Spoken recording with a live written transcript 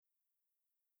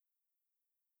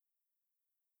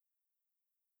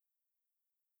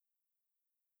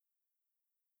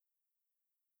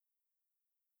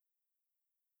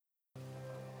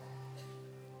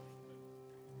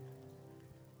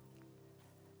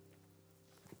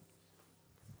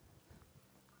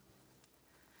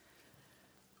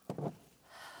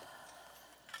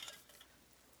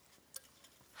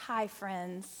Hi,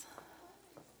 friends.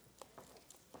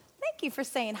 Thank you for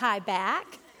saying hi back.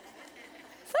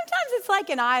 Sometimes it's like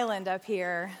an island up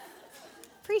here.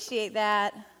 Appreciate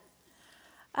that.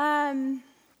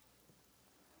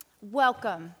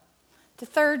 Welcome to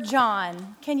 3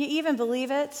 John. Can you even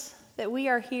believe it that we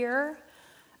are here?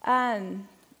 I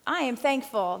am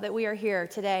thankful that we are here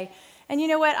today. And you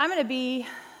know what? I'm going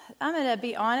to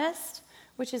be honest,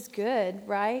 which is good,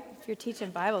 right? If you're teaching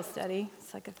Bible study,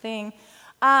 it's like a thing.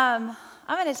 I'm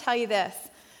going to tell you this.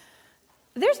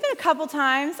 There's been a couple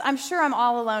times, I'm sure I'm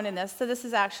all alone in this, so this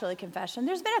is actually a confession.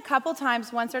 There's been a couple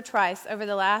times, once or twice, over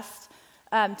the last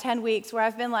 10 weeks where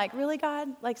I've been like, really, God?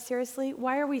 Like, seriously?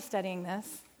 Why are we studying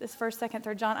this 1st, 2nd,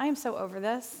 3rd John? I am so over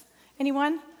this.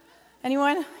 Anyone?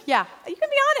 Yeah, you can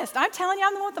be honest. I'm telling you,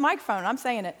 I'm the one with the microphone. I'm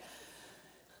saying it.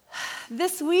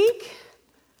 This week,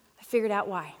 I figured out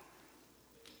why.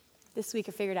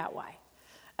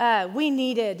 We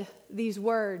needed these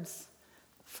words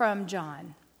from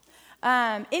John.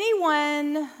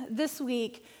 Anyone this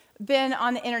week been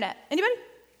on the internet?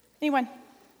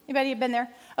 Anybody been there?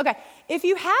 Okay. If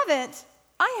you haven't,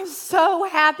 I am so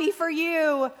happy for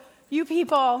you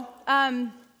people.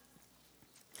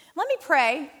 Let me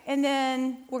pray, and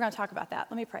then we're going to talk about that.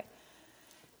 Let me pray.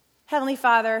 Heavenly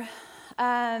Father,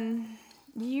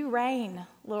 you reign,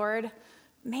 Lord.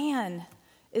 Man,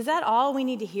 is that all we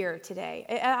need to hear today?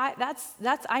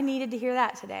 I needed to hear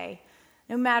that today.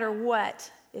 No matter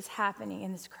what is happening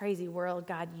in this crazy world,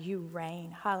 God, you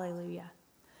reign. Hallelujah.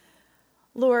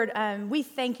 Lord, we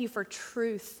thank you for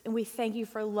truth, and we thank you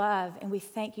for love, and we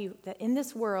thank you that in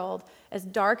this world, as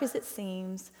dark as it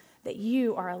seems, that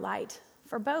you are a light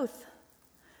for both.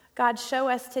 God, show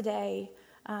us today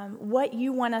what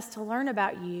you want us to learn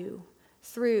about you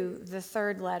through the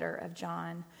 3rd letter of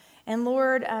John. And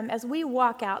Lord, as we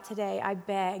walk out today, I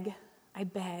beg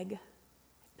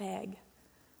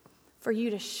for you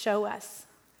to show us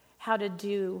how to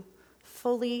do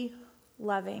fully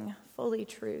loving, fully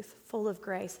truth, full of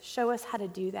grace. Show us how to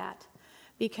do that,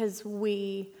 because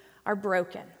we are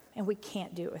broken and we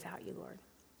can't do it without you, Lord.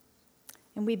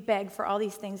 And we beg for all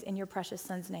these things in your precious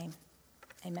Son's name.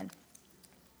 Amen.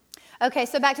 Okay,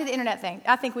 so back to the internet thing.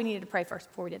 I think we needed to pray first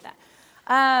before we did that.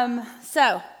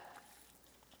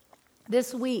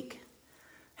 This week,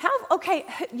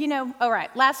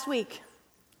 last week,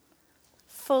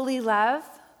 fully love,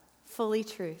 fully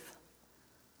truth.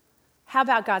 How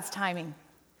about God's timing?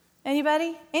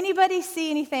 Anybody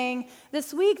see anything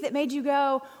this week that made you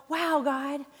go, wow,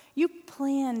 God, you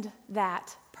planned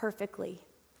that perfectly?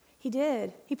 He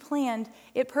did. He planned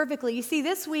it perfectly. You see,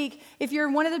 this week, if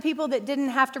you're one of the people that didn't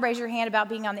have to raise your hand about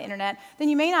being on the internet, then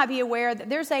you may not be aware that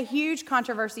there's a huge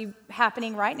controversy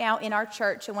happening right now in our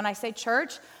church. And when I say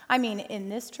church, I mean in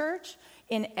this church,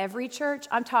 in every church.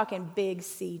 I'm talking big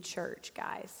C church,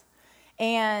 guys.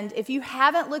 And if you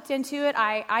haven't looked into it,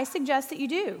 I suggest that you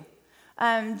do.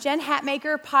 Jen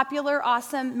Hatmaker, popular,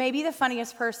 awesome, maybe the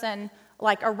funniest person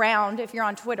around if you're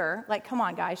on Twitter. Come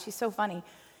on, guys, she's so funny.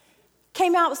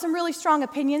 Came out with some really strong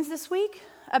opinions this week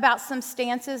about some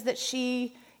stances that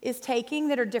she is taking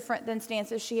that are different than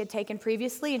stances she had taken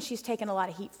previously, and she's taken a lot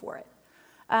of heat for it.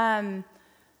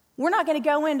 We're not going to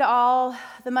go into all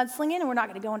the mudslinging, and we're not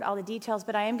going to go into all the details,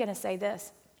 but I am going to say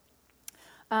this.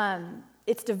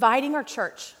 It's dividing our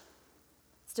church.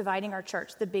 It's dividing our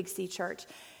church, the Big C church.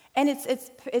 And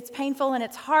it's painful and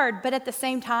it's hard, but at the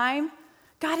same time,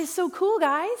 God is so cool,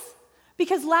 guys.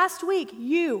 Because last week,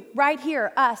 you, right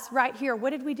here, us, right here,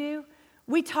 what did we do?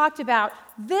 We talked about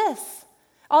this.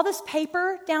 All this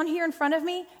paper down here in front of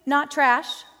me, not trash,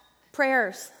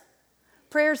 prayers.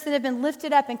 Prayers that have been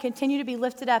lifted up and continue to be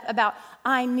lifted up about,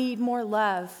 I need more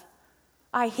love.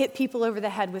 I hit people over the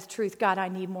head with truth. God, I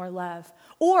need more love.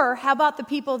 Or how about the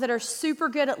people that are super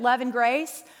good at love and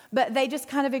grace, but they just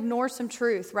kind of ignore some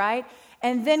truth, right?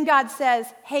 And then God says,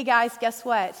 hey guys, guess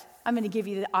what? I'm going to give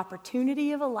you the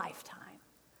opportunity of a lifetime.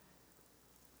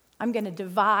 I'm going to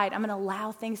divide. I'm going to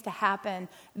allow things to happen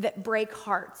that break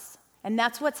hearts. And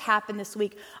that's what's happened this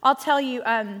week. I'll tell you,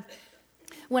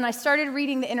 when I started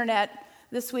reading the internet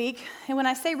this week, and when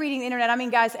I say reading the internet, I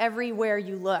mean, guys, everywhere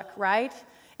you look, right?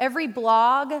 Every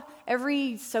blog,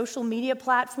 every social media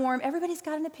platform, everybody's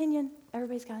got an opinion.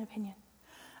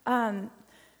 Well,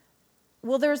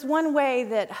 there's one way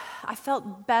that I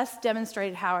felt best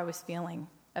demonstrated how I was feeling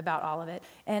about all of it.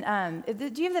 And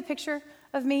do you have the picture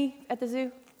of me at the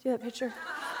zoo? Do you have that picture?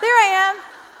 There I am.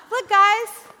 Look, guys.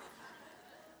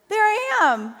 There I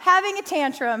am, having a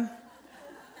tantrum.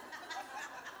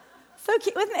 So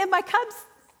cute. With my Cubs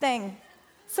thing.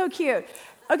 So cute.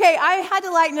 Okay, I had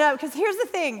to lighten it up because here's the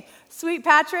thing. Sweet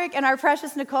Patrick and our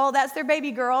precious Nicole, that's their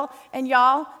baby girl. And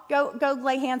y'all, go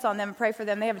lay hands on them and pray for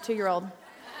them. They have a 2-year-old.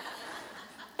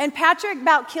 And Patrick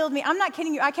about killed me. I'm not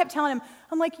kidding you. I kept telling him,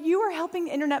 I'm like, you are helping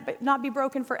the internet not be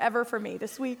broken forever for me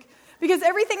this week. Because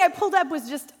everything I pulled up was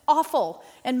just awful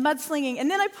and mudslinging. And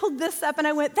then I pulled this up and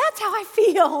I went, that's how I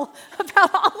feel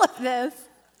about all of this.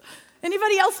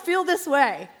 Anybody else feel this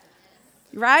way?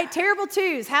 Right? Terrible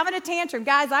twos, having a tantrum.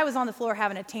 Guys, I was on the floor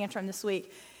having a tantrum this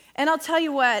week. And I'll tell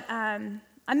you what, I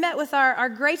met with our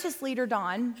gracious leader,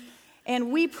 Dawn,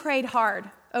 and we prayed hard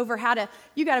over how to,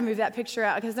 you got to move that picture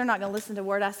out because they're not going to listen to a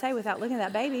word I say without looking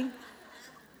at that baby.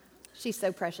 She's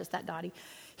so precious, that Dottie.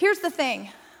 Here's the thing.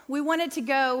 We wanted to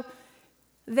go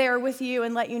there with you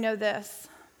and let you know this.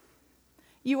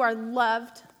 You are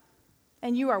loved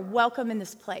and you are welcome in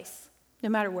this place, no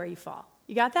matter where you fall.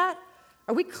 You got that?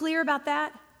 Are we clear about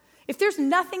that? If there's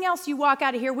nothing else you walk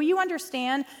out of here, will you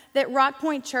understand that Rock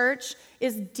Point Church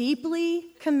is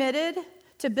deeply committed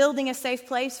to building a safe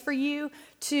place for you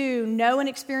to know and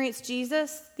experience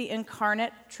Jesus, the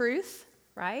incarnate truth,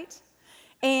 right?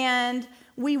 And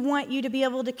we want you to be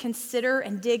able to consider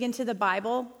and dig into the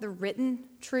Bible, the written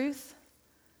truth.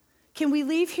 Can we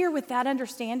leave here with that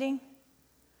understanding?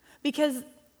 Because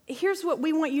here's what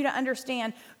we want you to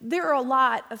understand. There are a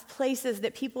lot of places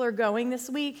that people are going this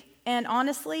week, and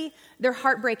honestly, they're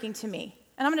heartbreaking to me.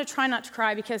 And I'm going to try not to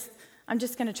cry because I'm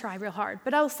just going to try real hard.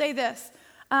 But I will say this.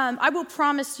 I will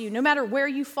promise you, no matter where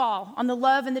you fall on the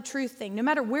love and the truth thing, no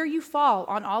matter where you fall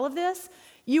on all of this,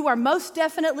 you are most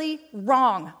definitely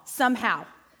wrong somehow,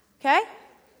 okay?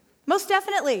 Most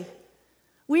definitely.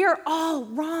 We are all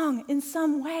wrong in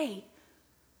some way.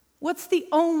 What's the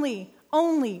only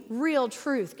real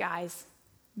truth, guys?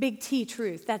 Big T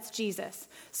truth, that's Jesus.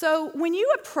 So when you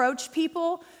approach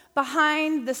people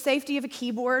behind the safety of a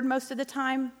keyboard most of the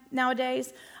time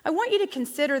nowadays, I want you to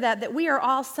consider that we are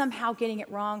all somehow getting it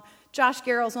wrong. Josh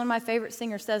Garrels, one of my favorite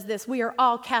singers, says this: we are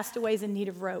all castaways in need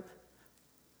of rope.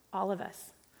 All of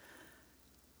us.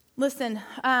 Listen,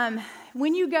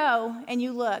 when you go and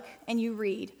you look and you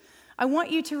read, I want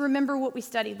you to remember what we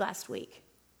studied last week,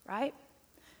 right?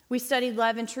 We studied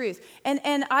love and truth.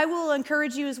 And I will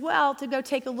encourage you as well to go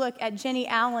take a look at Jenny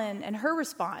Allen and her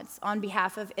response on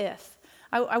behalf of IF.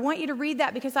 I want you to read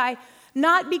that because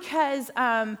not because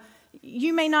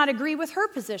you may not agree with her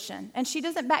position, and she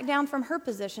doesn't back down from her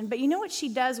position, but you know what she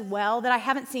does well that I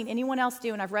haven't seen anyone else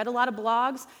do, and I've read a lot of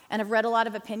blogs, and I've read a lot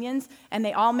of opinions, and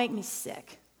they all make me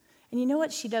sick. And you know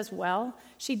what she does well?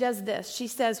 She does this. She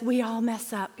says, we all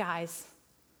mess up, guys.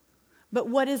 But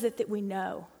what is it that we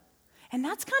know? And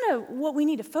that's kind of what we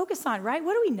need to focus on, right?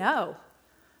 What do we know?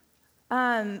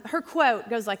 Her quote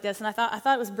goes like this, and I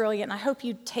thought it was brilliant, and I hope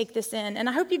you take this in, and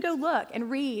I hope you go look and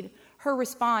read her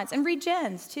response, and read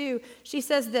Jen's too. She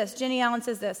says this, Jenny Allen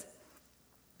says this: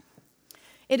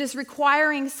 it is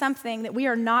requiring something that we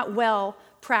are not well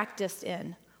practiced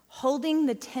in, holding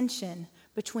the tension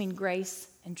between grace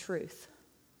and truth.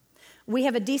 We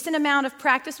have a decent amount of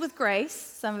practice with grace,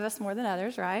 some of us more than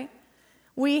others, right?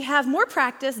 We have more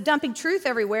practice dumping truth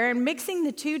everywhere, and mixing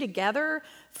the two together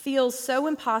feels so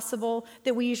impossible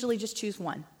that we usually just choose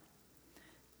one.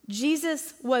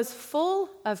 Jesus was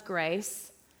full of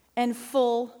grace and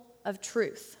full of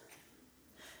truth.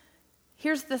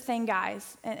 Here's the thing,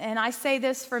 guys, and I say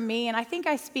this for me, and I think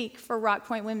I speak for Rock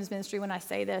Point Women's Ministry when I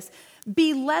say this.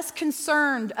 Be less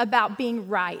concerned about being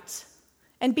right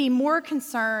and be more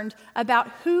concerned about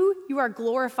who you are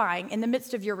glorifying in the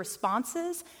midst of your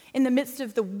responses, in the midst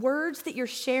of the words that you're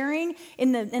sharing,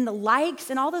 in the likes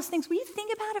and all those things. Will you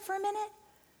think about it for a minute?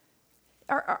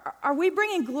 Are we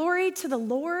bringing glory to the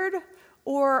Lord,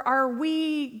 or are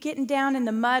we getting down in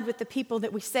the mud with the people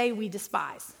that we say we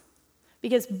despise?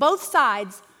 Because both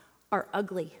sides are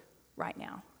ugly right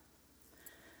now.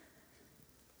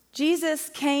 Jesus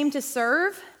came to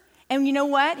serve, and you know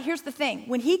what? Here's the thing.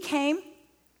 When he came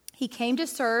to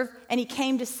serve, and he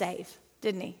came to save,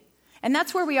 didn't he? And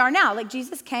that's where we are now. Like,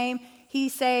 Jesus came, he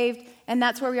saved, and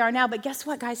that's where we are now. But guess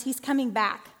what, guys? He's coming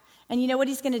back. And you know what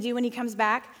he's going to do when he comes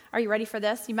back? Are you ready for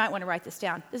this? You might want to write this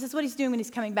down. This is what he's doing when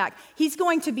he's coming back. He's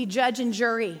going to be judge and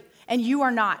jury, and you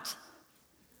are not.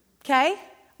 Okay?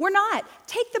 We're not.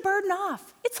 Take the burden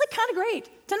off. It's like kind of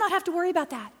great to not have to worry about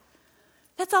that.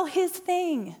 That's all his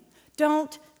thing.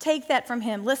 Don't take that from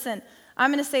him. Listen,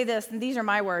 I'm going to say this, and these are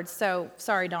my words, so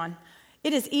sorry, Dawn.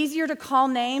 It is easier to call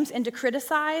names and to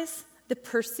criticize the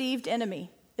perceived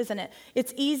enemy, isn't it?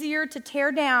 It's easier to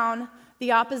tear down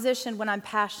the opposition when I'm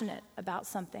passionate about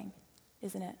something,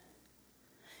 isn't it?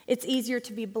 It's easier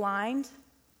to be blind,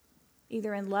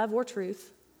 either in love or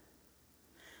truth.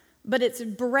 But it's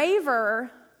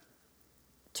braver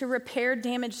to repair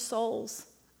damaged souls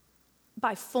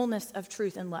by fullness of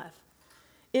truth and love.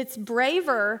 It's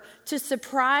braver to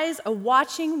surprise a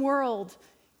watching world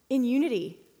in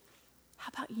unity.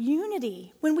 How about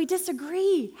unity when we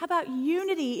disagree? How about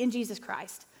unity in Jesus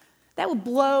Christ? That will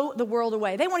blow the world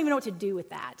away. They won't even know what to do with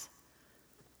that.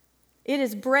 It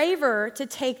is braver to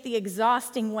take the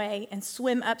exhausting way and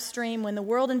swim upstream when the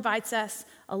world invites us,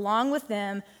 along with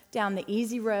them, down the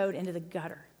easy road into the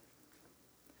gutter.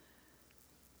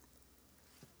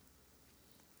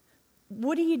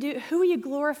 What do you do? Who are you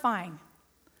glorifying?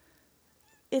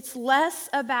 It's less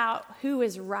about who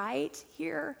is right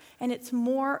here, and it's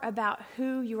more about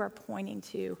who you are pointing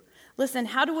to. Listen,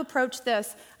 how to approach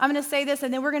this. I'm going to say this,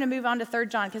 and then we're going to move on to 3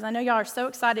 John, because I know y'all are so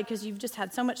excited because you've just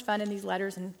had so much fun in these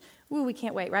letters, and we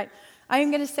can't wait, right? I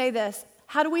am going to say this.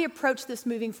 How do we approach this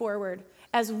moving forward?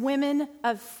 As women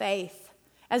of faith,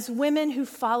 as women who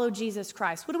follow Jesus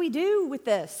Christ. What do we do with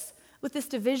this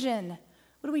division?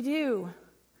 What do we do?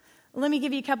 Let me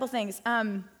give you a couple things.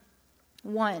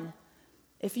 One,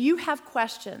 if you have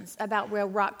questions about where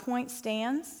Rock Point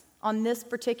stands on this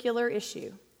particular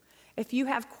issue, if you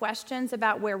have questions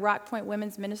about where Rock Point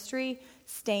Women's Ministry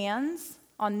stands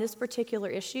on this particular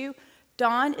issue,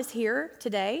 Dawn is here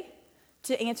today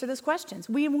to answer those questions.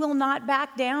 We will not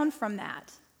back down from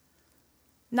that.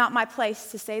 Not my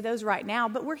place to say those right now,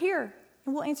 but we're here,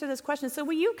 and we'll answer those questions. So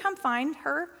will you come find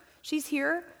her? She's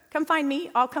here. Come find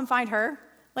me. I'll come find her.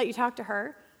 Let you talk to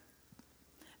her.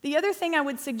 The other thing I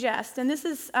would suggest, and this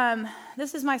is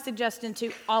my suggestion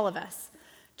to all of us,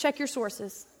 check your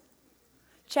sources.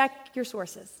 Check your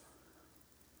sources.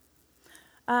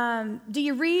 Do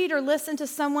you read or listen to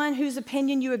someone whose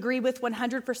opinion you agree with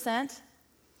 100%?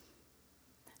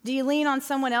 Do you lean on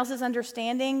someone else's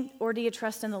understanding, or do you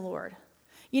trust in the Lord?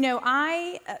 You know,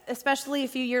 especially a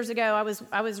few years ago,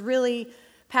 I was really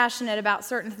passionate about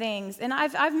certain things, and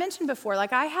I've mentioned before,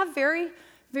 like I have very,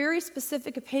 very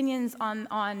specific opinions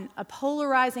on a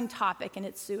polarizing topic, and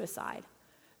it's suicide.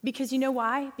 Because you know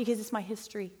why? Because it's my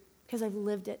history. Because I've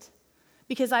lived it.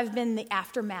 Because I've been the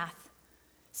aftermath.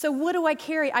 So what do I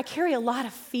carry? I carry a lot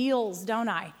of feels, don't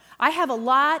I? I have a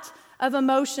lot of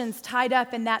emotions tied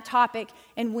up in that topic,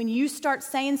 and when you start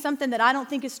saying something that I don't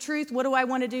think is truth, what do I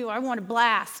want to do? I want to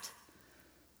blast.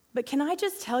 But can I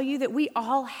just tell you that we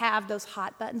all have those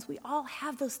hot buttons. We all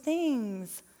have those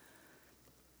things.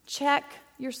 Check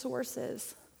your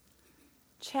sources.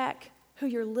 Check who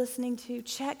you're listening to.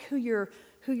 Check who you're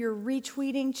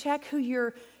retweeting. Check who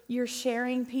you're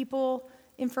sharing people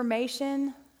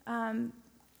information.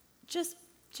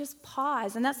 Just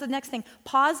pause. And that's the next thing.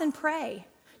 Pause and pray.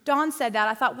 Dawn said that.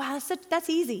 I thought, wow, that's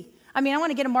easy. I mean, I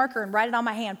want to get a marker and write it on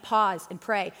my hand. Pause and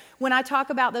pray. When I talk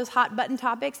about those hot button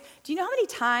topics, do you know how many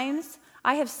times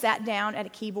I have sat down at a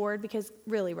keyboard? Because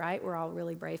really, right, we're all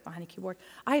really brave behind a keyboard.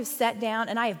 I have sat down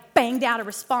and I have banged out a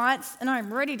response and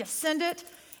I'm ready to send it.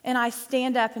 And I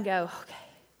stand up and go, okay,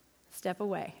 step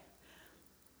away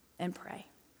and pray.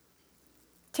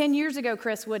 10 years ago,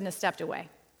 Kris wouldn't have stepped away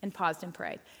and paused and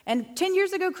prayed. And 10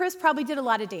 years ago, Kris probably did a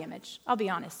lot of damage. I'll be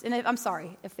honest. And I'm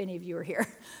sorry if any of you are here.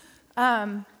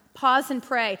 Pause and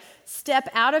pray. Step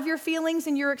out of your feelings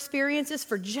and your experiences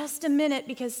for just a minute,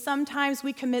 because sometimes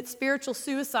we commit spiritual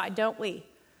suicide, don't we?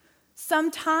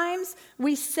 Sometimes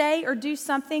we say or do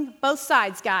something, both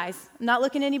sides, guys. I'm not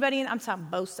looking at anybody, I'm talking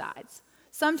both sides.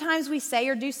 Sometimes we say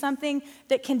or do something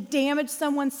that can damage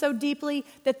someone so deeply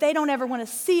that they don't ever want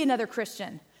to see another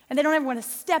Christian, and they don't ever want to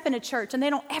step in a church, and they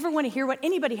don't ever want to hear what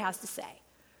anybody has to say.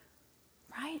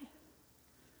 Right?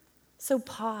 So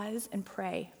pause and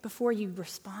pray before you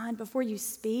respond, before you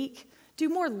speak. Do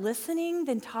more listening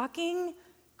than talking,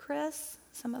 Kris.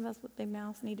 Some of us with big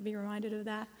mouths need to be reminded of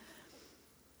that.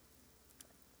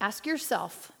 Ask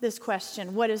yourself this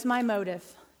question: what is my motive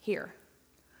here?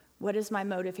 What is my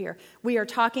motive here? We are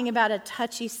talking about a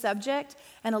touchy subject,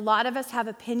 and a lot of us have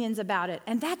opinions about it.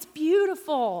 And that's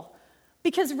beautiful.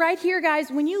 Because right here,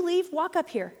 guys, when you leave, walk up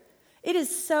here. It is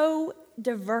so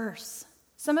diverse.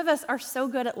 Some of us are so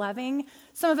good at loving.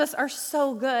 Some of us are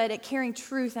so good at carrying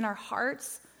truth in our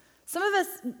hearts. Some of us,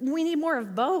 we need more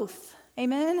of both.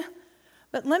 Amen?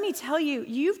 But let me tell you,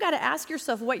 you've got to ask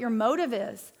yourself what your motive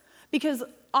is. Because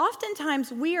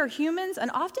oftentimes we are humans, and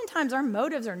oftentimes our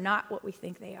motives are not what we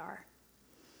think they are.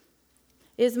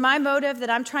 Is my motive that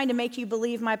I'm trying to make you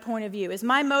believe my point of view? Is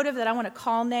my motive that I want to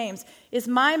call names? Is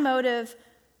my motive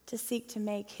to seek to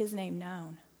make his name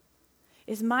known?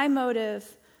 Is my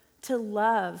motive to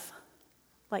love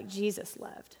like Jesus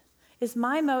loved? Is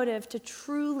my motive to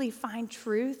truly find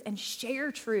truth and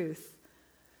share truth?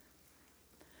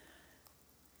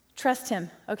 Trust him,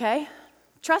 okay?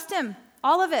 Trust him.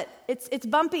 All of it. It's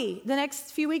bumpy. The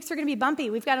next few weeks are going to be bumpy.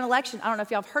 We've got an election. I don't know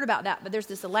if y'all have heard about that, but there's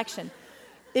this election.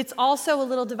 It's also a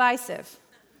little divisive.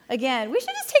 Again, we should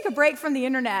just take a break from the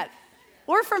internet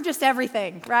or from just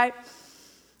everything, right?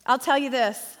 I'll tell you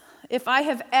this. If I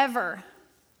have ever,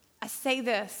 I say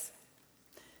this,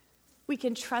 we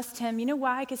can trust him. You know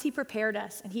why? Because he prepared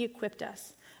us and he equipped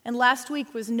us. And last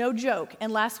week was no joke,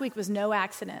 and last week was no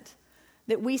accident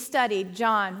that we studied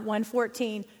John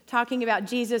 1:14, talking about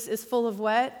Jesus is full of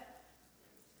what?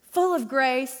 Full of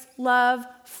grace, love,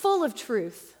 full of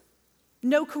truth.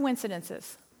 No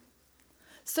coincidences.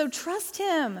 So trust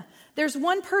him. There's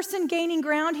one person gaining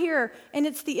ground here, and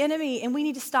it's the enemy, and we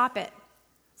need to stop it.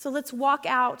 So let's walk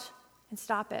out and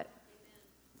stop it.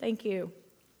 Thank you.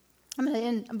 I'm going to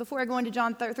end, before I go into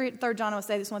John 3 John, I will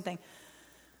say this one thing.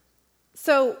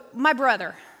 So my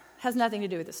brother has nothing to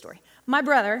do with this story. My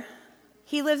brother,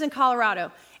 he lives in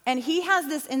Colorado, and he has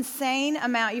this insane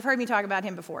amount. You've heard me talk about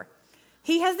him before.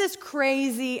 He has this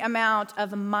crazy amount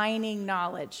of mining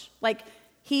knowledge. Like,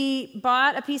 he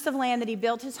bought a piece of land that he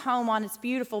built his home on. It's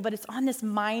beautiful, but it's on this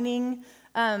mining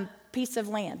piece of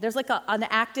land. There's like an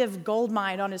active gold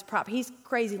mine on his property. He's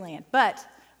crazy land, but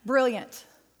brilliant.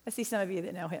 I see some of you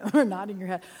that know him are nodding your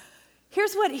head.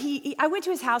 Here's what I went to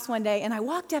his house one day, and I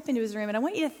walked up into his room, and I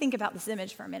want you to think about this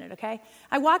image for a minute, okay?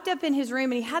 I walked up in his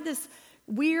room, and he had this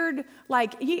weird,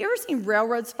 like, you ever seen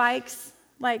railroad spikes?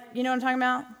 Like, you know what I'm talking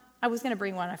about? I was going to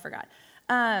bring one, I forgot.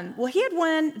 Well, he had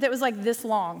one that was like this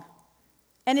long,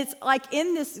 and it's like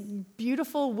in this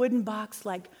beautiful wooden box,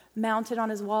 like mounted on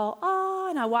his wall. Oh,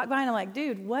 and I walked by, and I'm like,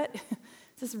 dude, what?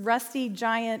 It's this rusty,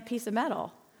 giant piece of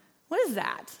metal. What is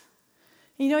that?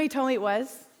 And you know what he told me it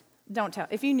was? Don't tell.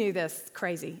 If you knew this,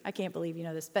 crazy. I can't believe you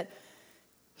know this. But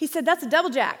he said, that's a double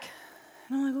jack.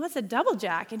 And I'm like, what's a double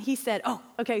jack? And he said, oh,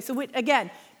 okay. So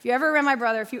again, if you ever around my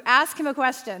brother, if you ask him a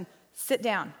question, sit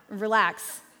down and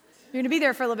relax. You're going to be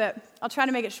there for a little bit. I'll try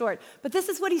to make it short. But this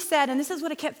is what he said, and this is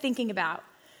what I kept thinking about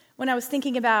when I was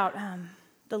thinking about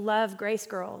the Love Grace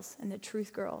girls and the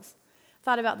Truth girls. I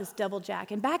thought about this double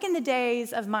jack. And back in the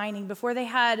days of mining, before they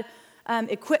had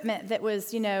equipment that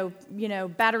was,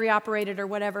 battery operated or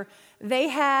whatever, they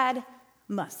had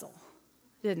muscle,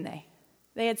 didn't they?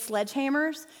 They had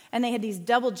sledgehammers, and they had these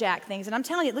double jack things. And I'm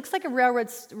telling you, it looks like a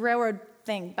railroad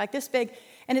thing, like this big,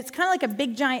 and it's kind of like a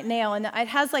big giant nail, and it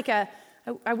has like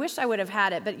I wish I would have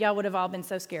had it, but y'all would have all been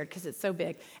so scared because it's so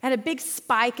big. It had a big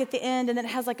spike at the end, and then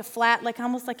it has like a flat, like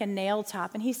almost like a nail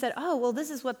top. And he said, oh, well, this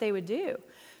is what they would do.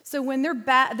 So when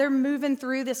they're moving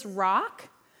through this rock,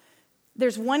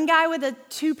 there's one guy with a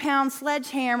 2-pound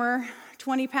sledgehammer,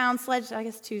 20-pound I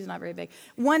guess 2 is not very big.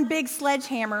 One big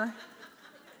sledgehammer.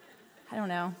 I don't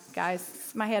know,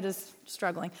 guys. My head is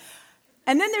struggling.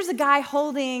 And then there's a guy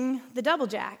holding the double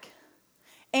jack.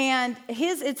 And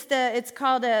it's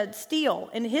called a steel,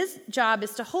 and his job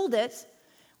is to hold it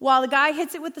while the guy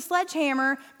hits it with the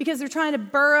sledgehammer because they're trying to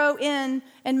burrow in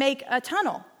and make a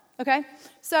tunnel, okay?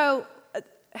 So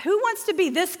who wants to be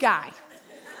this guy?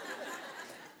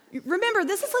 Remember,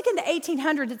 this is like in the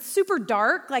 1800s. It's super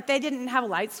dark, like they didn't have a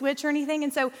light switch or anything.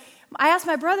 And so I asked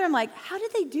my brother, I'm like, how did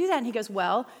they do that? And he goes,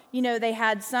 well, they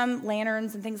had some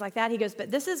lanterns and things like that. He goes, but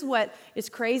this is what is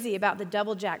crazy about the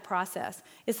double jack process.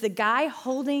 It's the guy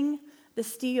holding the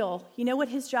steel. You know what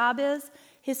his job is?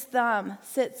 His thumb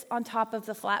sits on top of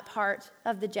the flat part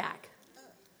of the jack.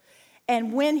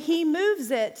 And when he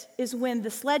moves it is when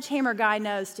the sledgehammer guy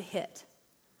knows to hit.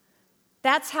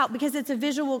 That's how, because it's a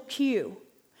visual cue.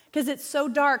 Because it's so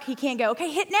dark, he can't go,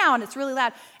 okay, hit now, and it's really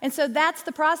loud. And so that's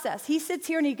the process. He sits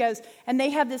here and he goes, and they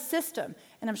have this system.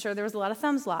 And I'm sure there was a lot of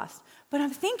thumbs lost. But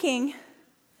I'm thinking,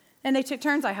 and they took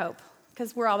turns, I hope,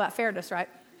 because we're all about fairness, right?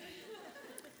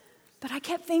 But I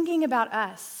kept thinking about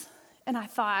us, and I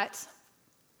thought,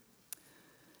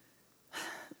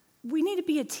 we need to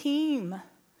be a team.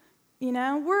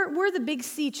 We're the Big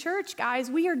C church, guys.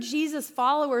 We are Jesus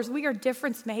followers. We are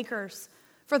difference makers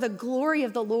for the glory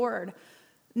of the Lord.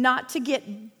 Not to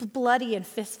get bloody and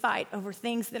fist fight over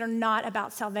things that are not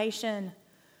about salvation.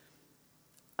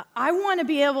 I want to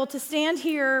be able to stand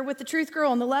here with the truth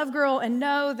girl and the love girl and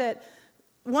know that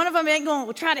one of them ain't going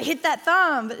to try to hit that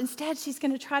thumb, but instead she's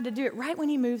going to try to do it right when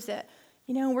he moves it.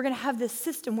 We're going to have this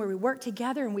system where we work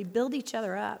together and we build each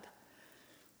other up.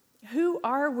 Who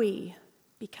are we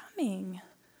becoming?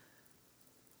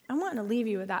 I want to leave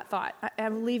you with that thought. I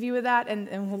will leave you with that,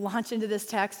 and we'll launch into this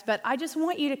text. But I just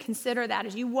want you to consider that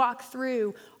as you walk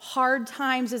through hard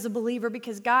times as a believer,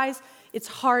 because, guys, it's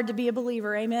hard to be a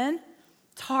believer, amen?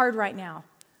 It's hard right now.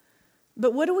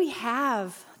 But what do we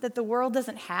have that the world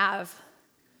doesn't have?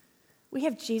 We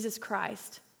have Jesus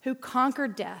Christ, who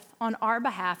conquered death on our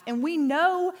behalf, and we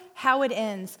know how it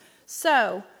ends.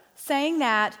 So, saying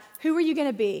that, who are you going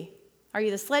to be? Are you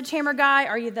the sledgehammer guy?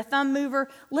 Are you the thumb mover?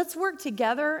 Let's work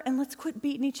together and let's quit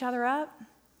beating each other up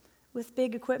with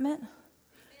big equipment. Amen.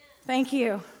 Thank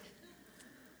you.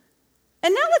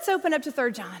 And now let's open up to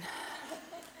 3 John.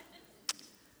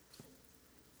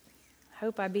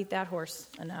 Hope I beat that horse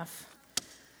enough.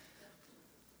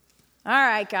 All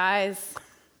right, guys.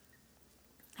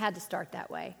 Had to start that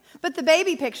way. But the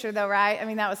baby picture, though, right? I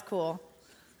mean, that was cool.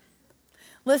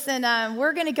 Listen,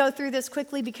 we're going to go through this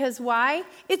quickly because why?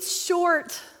 It's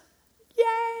short.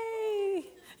 Yay!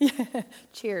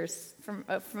 Cheers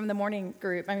from the morning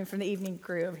group. From the evening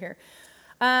crew over here.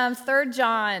 3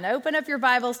 John. Open up your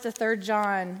Bibles to 3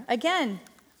 John. Again,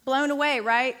 blown away,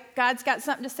 right? God's got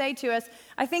something to say to us.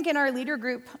 I think in our leader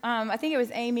group, I think it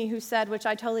was Amy who said, which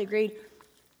I totally agreed,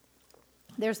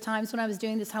 there's times when I was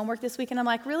doing this homework this week, and I'm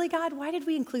like, really, God, why did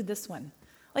we include this one?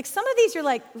 Like, some of these you're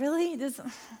like, really?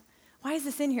 Why is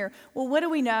this in here? Well, what do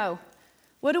we know?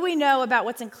 What do we know about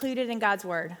what's included in God's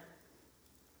word?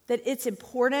 That it's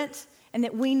important and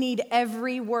that we need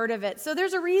every word of it. So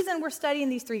there's a reason we're studying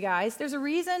these 3 guys. There's a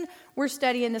reason we're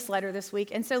studying this letter this week.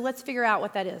 And so let's figure out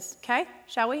what that is, okay?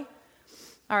 Shall we?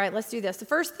 All right, let's do this. The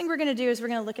first thing we're going to do is we're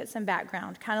going to look at some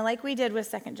background, kind of like we did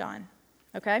with 2 John,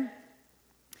 okay?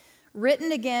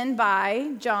 Written again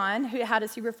by John. How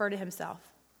does he refer to himself?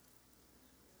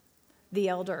 The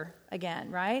elder again,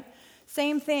 right?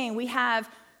 Same thing. We have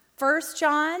 1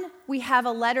 John. We have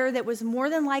a letter that was more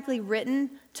than likely written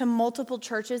to multiple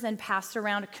churches and passed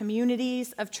around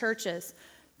communities of churches.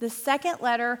 The second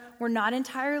letter, we're not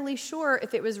entirely sure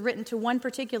if it was written to one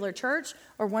particular church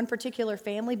or one particular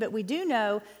family, but we do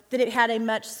know that it had a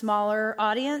much smaller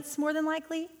audience, more than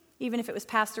likely. Even if it was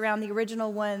passed around, the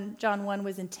original one, John 1,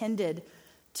 was intended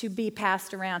to be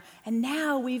passed around. And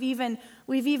now we've even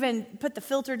put the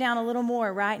filter down a little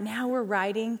more, right? Now we're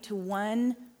writing to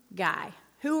one guy.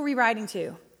 Who are we writing to?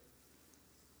 Do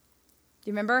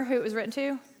you remember who it was written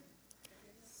to?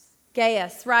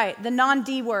 Gaius, right. The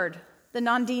non-D word, the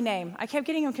non-D name. I kept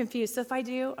getting them confused, so if I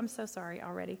do, I'm so sorry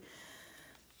already.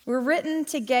 We're written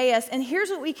to Gaius, and here's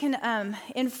what we can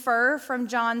infer from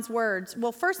John's words.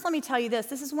 Well, first let me tell you this.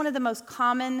 This is one of the most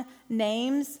common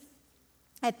names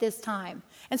at this time.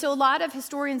 And so a lot of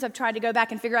historians have tried to go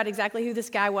back and figure out exactly who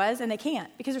this guy was, and they can't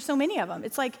because there's so many of them.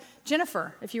 It's like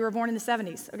Jennifer, if you were born in the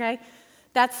 70s, okay?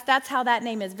 That's how that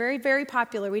name is. Very, very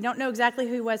popular. We don't know exactly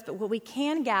who he was, but what we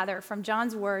can gather from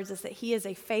John's words is that he is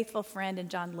a faithful friend, and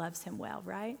John loves him well,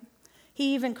 right?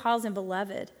 He even calls him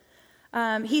beloved.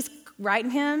 He's writing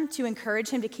him to encourage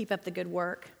him to keep up the good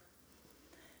work.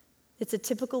 It's a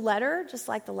typical letter, just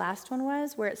like the last one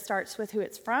was, where it starts with who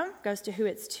it's from, goes to who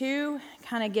it's to,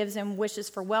 kind of gives him wishes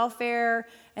for welfare,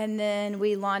 and then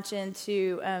we launch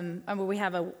into, we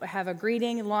have a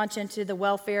greeting, launch into the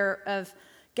welfare of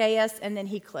Gaius, and then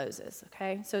he closes,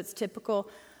 okay? So it's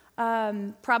typical.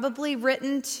 Probably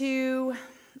written to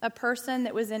a person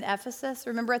that was in Ephesus.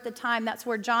 Remember at the time, that's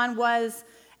where John was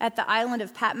at the island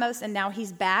of Patmos, and now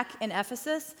he's back in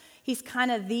Ephesus. He's kind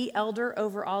of the elder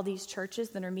over all these churches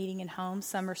that are meeting in homes.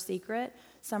 Some are secret,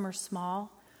 some are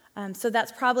small. So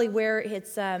that's probably where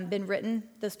it's been written,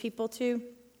 those people to.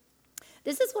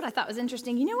 This is what I thought was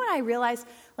interesting. You know what I realized?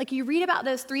 Like, you read about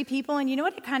those 3 people, and you know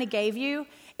what it kind of gave you?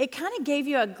 It kind of gave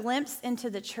you a glimpse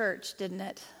into the church, didn't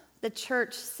it? The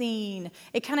church scene.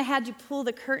 It kind of had you pull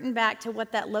the curtain back to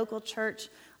what that local church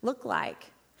looked like.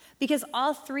 Because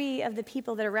all 3 of the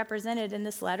people that are represented in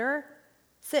this letter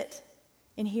sit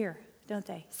in here, don't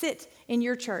they? Sit in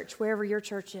your church, wherever your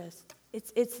church is.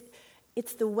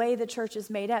 It's the way the church is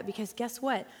made up. Because guess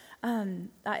what?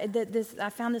 I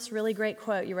found this really great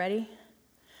quote. You ready?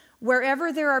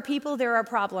 Wherever there are people, there are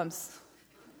problems.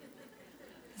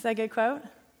 Is that a good quote?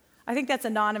 I think that's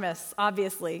anonymous,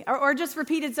 obviously, or just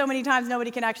repeated so many times nobody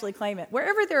can actually claim it.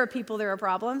 Wherever there are people, there are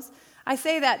problems. I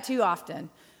say that too often.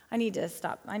 I need to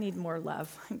stop. I need more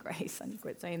love and grace. I need to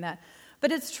quit saying that.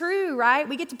 But it's true, right?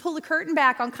 We get to pull the curtain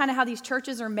back on kind of how these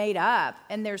churches are made up,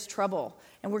 and there's trouble,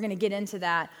 and we're going to get into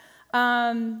that.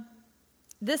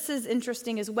 This is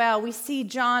interesting as well. We see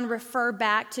John refer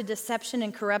back to deception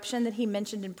and corruption that he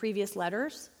mentioned in previous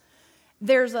letters.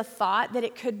 There's a thought that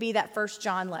it could be that 1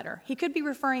 John letter. He could be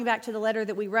referring back to the letter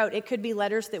that we wrote. It could be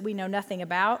letters that we know nothing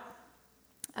about.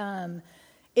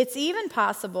 It's even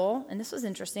possible, and this was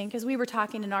interesting because we were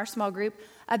talking in our small group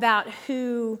about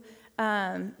who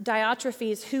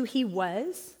Diotrephes, who he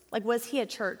was. Like, was he a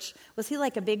church? Was he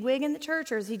like a bigwig in the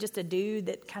church, or is he just a dude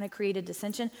that kind of created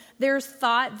dissension? There's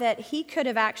thought that he could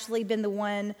have actually been the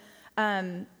one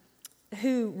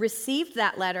who received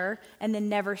that letter and then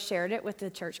never shared it with the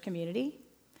church community.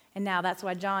 And now that's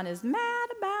why John is mad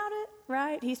about it,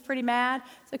 right? He's pretty mad.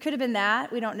 So it could have been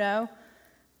that. We don't know.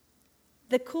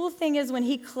 The cool thing is when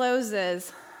he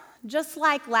closes, just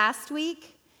like last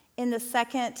week in the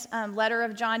second letter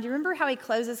of John, do you remember how he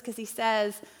closes? Because he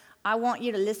says, I want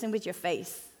you to listen with your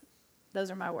face. Those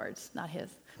are my words, not his.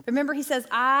 But remember, he says,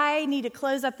 I need to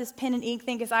close up this pen and ink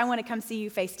thing because I want to come see you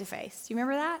face to face. Do you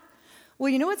remember that? Well,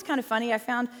 you know what's kind of funny I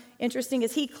found interesting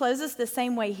is he closes the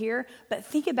same way here, but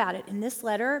think about it in this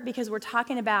letter because we're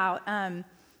talking about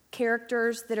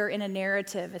characters that are in a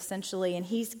narrative, essentially, and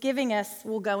he's giving us,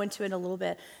 we'll go into it a little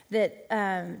bit, that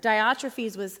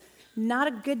Diotrephes was not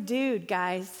a good dude,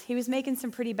 guys. He was making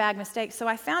some pretty bad mistakes. So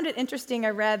I found it interesting. I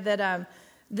read that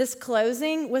this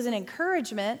closing was an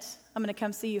encouragement. I'm going to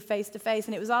come see you face to face,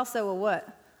 and it was also a what?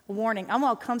 A warning. I'm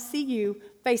going to come see you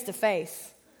face to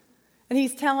face. And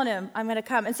he's telling him, I'm going to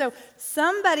come. And so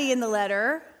somebody in the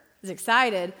letter is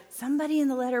excited. Somebody in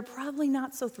the letter probably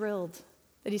not so thrilled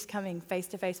that he's coming face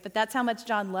to face. But that's how much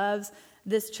John loves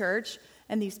this church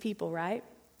and these people, right?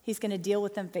 He's going to deal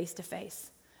with them face to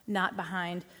face, not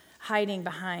hiding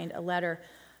behind a letter.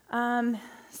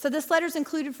 So this letter's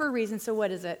included for a reason. So what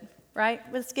is it, right?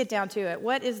 Let's get down to it.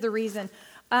 What is the reason?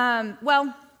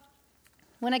 Well,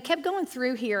 when I kept going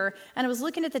through here and I was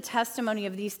looking at the testimony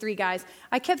of these three guys,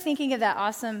 I kept thinking of that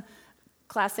awesome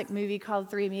classic movie called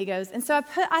Three Amigos. And so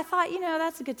I thought,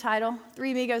 that's a good title,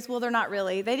 Three Amigos. Well, they're not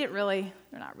really. They're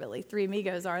not really three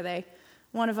amigos, are they?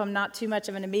 One of them not too much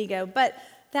of an amigo. But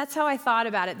that's how I thought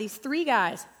about it. These three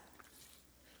guys,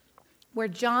 where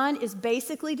John is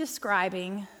basically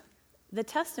describing the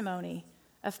testimony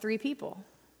of three people.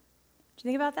 Do you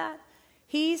think about that?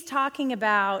 He's talking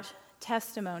about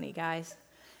testimony, guys.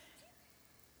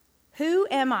 Who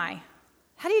am I?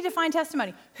 How do you define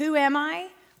testimony? Who am I?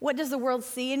 What does the world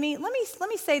see in me? Let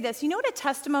me say this. You know what a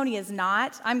testimony is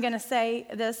not? I'm going to say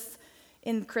this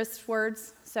in Kris'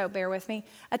 words, so bear with me.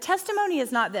 A testimony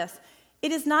is not this.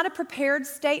 It is not a prepared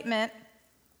statement.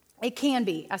 It can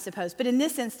be, I suppose. But in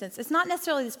this instance, it's not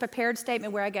necessarily this prepared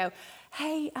statement where I go,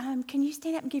 hey, can you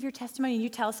stand up and give your testimony and you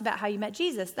tell us about how you met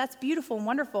Jesus? That's beautiful and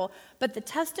wonderful. But the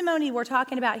testimony we're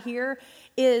talking about here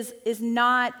is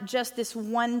not just this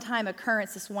one-time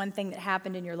occurrence, this one thing that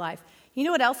happened in your life. You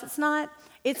know what else it's not?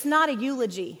 It's not a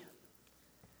eulogy.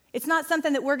 It's not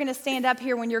something that we're going to stand up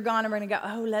here when you're gone and we're going to go,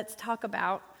 oh, let's talk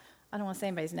about, I don't want to say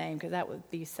anybody's name because that would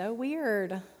be so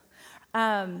weird.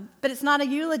 But it's not a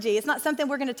eulogy. It's not something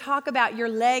we're going to talk about your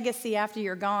legacy after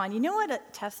you're gone. You know what a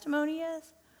testimony is?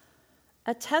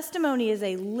 A testimony is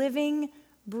a living,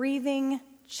 breathing,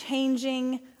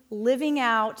 changing, living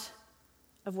out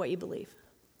of what you believe.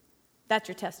 That's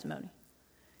your testimony.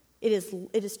 It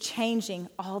is changing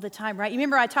all the time, right? You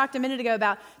remember I talked a minute ago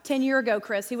about 10 years ago,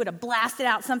 Kris, he would have blasted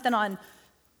out something on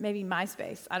maybe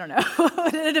MySpace. I don't know. What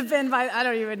would it have been? I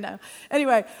don't even know.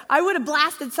 Anyway, I would have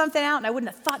blasted something out and I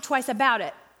wouldn't have thought twice about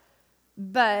it.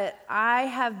 But I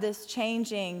have this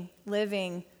changing,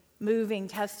 living, moving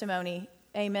testimony.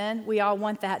 Amen? We all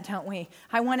want that, don't we?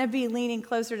 I want to be leaning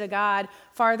closer to God,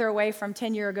 farther away from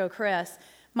 10 years ago Kris.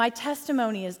 My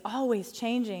testimony is always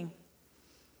changing.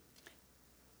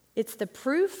 It's the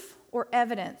proof or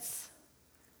evidence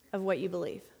of what you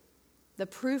believe. The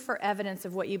proof or evidence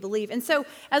of what you believe. And so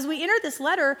as we enter this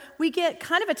letter, we get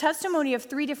kind of a testimony of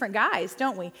three different guys,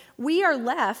 don't we? We are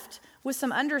left with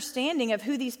some understanding of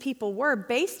who these people were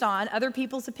based on other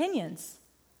people's opinions.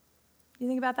 You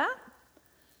think about that?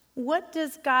 What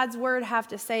does God's word have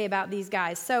to say about these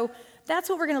guys? So that's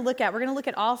what we're going to look at. We're going to look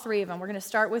at all three of them. We're going to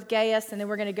start with Gaius, and then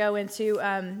we're going to go into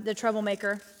the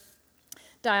troublemaker,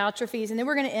 Diotrephes, and then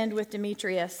we're going to end with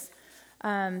Demetrius.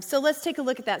 So let's take a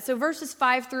look at that. So verses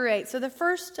 5 through 8. So the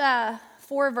first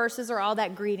 4 verses are all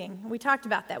that greeting. We talked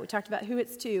about that. We talked about who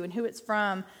it's to and who it's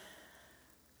from.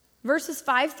 Verses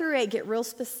 5 through 8 get real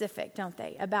specific, don't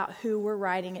they, about who we're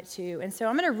writing it to. And so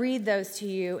I'm going to read those to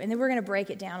you, and then we're going to break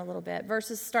it down a little bit.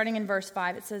 Starting in verse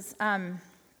 5, it says,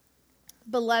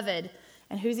 Beloved,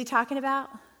 and who's he talking about?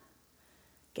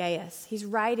 Gaius. He's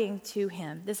writing to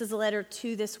him. This is a letter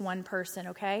to this one person,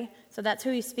 okay? So that's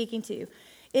who he's speaking to.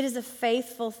 It is a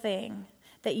faithful thing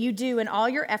that you do in all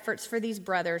your efforts for these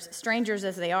brothers, strangers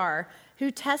as they are,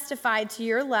 who testified to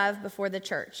your love before the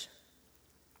church.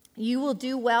 You will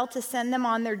do well to send them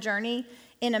on their journey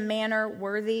in a manner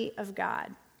worthy of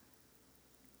God.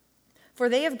 For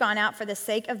they have gone out for the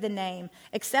sake of the name,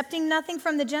 accepting nothing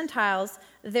from the Gentiles.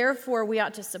 Therefore, we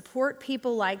ought to support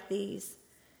people like these,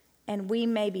 and we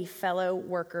may be fellow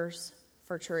workers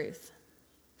for truth.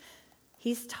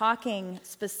 He's talking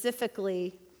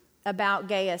specifically about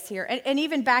Gaius here. And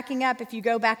even backing up, if you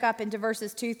go back up into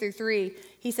verses 2 through 3,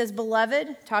 he says,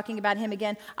 Beloved, talking about him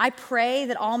again, I pray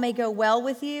that all may go well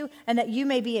with you and that you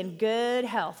may be in good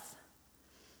health.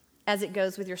 as it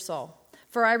goes with your soul.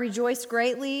 For I rejoiced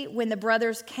greatly when the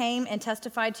brothers came and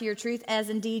testified to your truth, as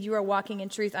indeed you are walking in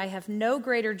truth. I have no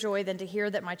greater joy than to hear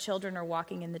that my children are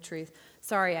walking in the truth.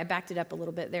 Sorry, I backed it up a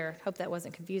little bit there. Hope that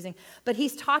wasn't confusing. But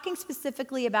he's talking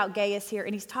specifically about Gaius here,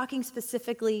 and he's talking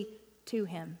specifically to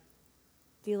him.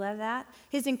 Do you love that?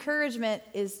 His encouragement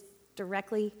is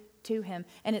directly to him,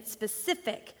 and it's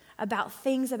specific about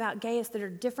things about Gaius that are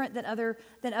different than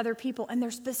other people. And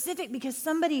they're specific because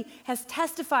somebody has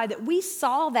testified that we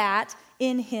saw that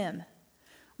in him.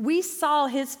 We saw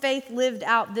his faith lived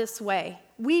out this way.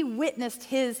 We witnessed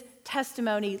his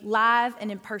testimony live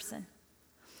and in person.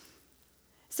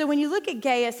 So when you look at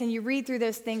Gaius and you read through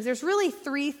those things, there's really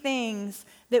three things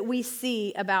that we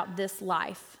see about this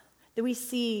life, that we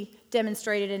see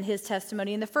demonstrated in his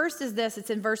testimony. And the first is this. It's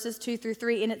in verses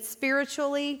 2-3, and it's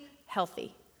spiritually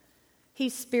healthy.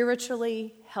 He's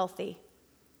spiritually healthy.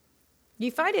 Do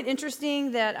you find it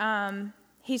interesting that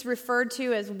he's referred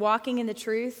to as walking in the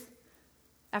truth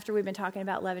after we've been talking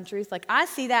about love and truth? Like, I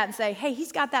see that and say, hey,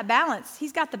 he's got that balance.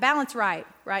 He's got the balance right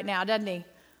now, doesn't he?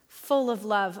 Full of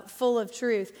love, full of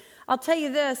truth. I'll tell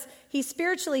you this, he's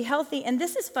spiritually healthy. And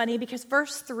this is funny because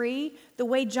verse 3, the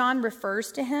way John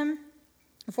refers to him,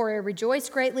 for I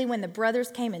rejoiced greatly when the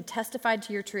brothers came and testified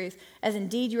to your truth, as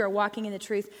indeed you are walking in the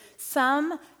truth.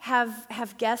 Some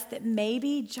have guessed that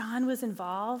maybe John was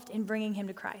involved in bringing him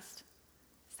to Christ.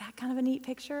 Is that kind of a neat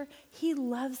picture? He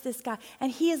loves this guy,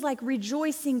 and he is like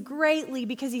rejoicing greatly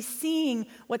because he's seeing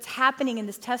what's happening in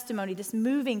this testimony, this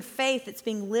moving faith that's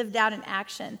being lived out in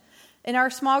action. In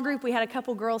our small group, we had a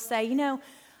couple girls say,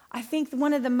 I think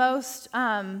one of the most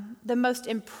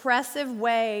impressive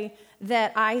way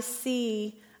that I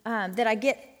see, that I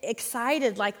get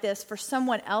excited like this for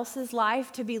someone else's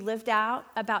life to be lived out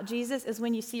about Jesus is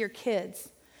when you see your kids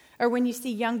or when you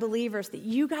see young believers that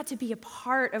you got to be a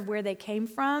part of where they came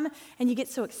from, and you get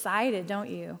so excited, don't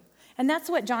you? And that's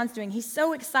what John's doing. He's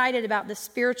so excited about the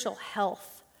spiritual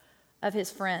health of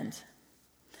his friend.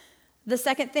 The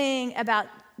second thing about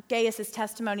Gaius'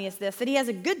 testimony is this, that he has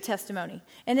a good testimony.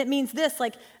 And it means this,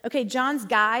 John's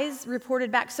guys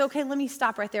reported back. So, let me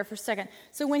stop right there for a second.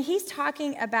 So when he's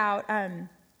talking about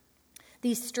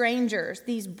these strangers,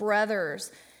 these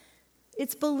brothers,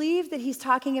 it's believed that he's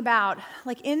talking about,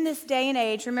 in this day and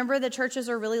age, remember the churches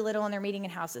are really little and they're meeting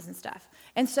in houses and stuff.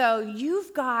 And so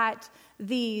you've got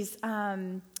these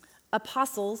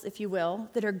apostles, if you will,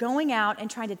 that are going out and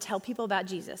trying to tell people about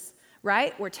Jesus.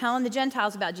 Right? We're telling the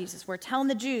Gentiles about Jesus. We're telling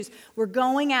the Jews. We're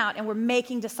going out and we're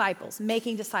making disciples.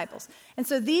 And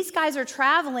so these guys are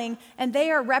traveling and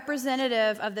they are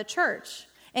representative of the church.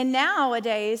 And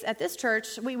nowadays at this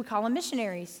church, we would call them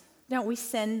missionaries. Don't we?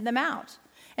 Send them out.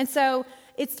 And so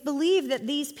it's believed that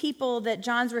these people that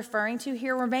John's referring to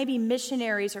here were maybe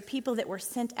missionaries or people that were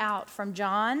sent out from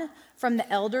John, from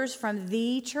the elders, from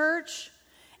the church.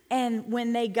 And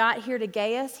when they got here to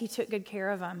Gaius, he took good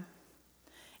care of them.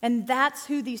 And that's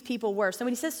who these people were. So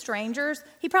when he says strangers,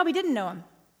 he probably didn't know them.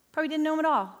 Probably didn't know them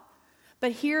at all.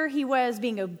 But here he was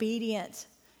being obedient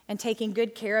and taking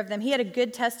good care of them. He had a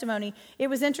good testimony.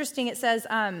 It was interesting. It says,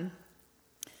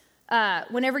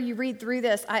 whenever you read through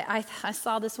this, I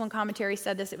saw this one commentary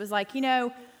said this. It was like,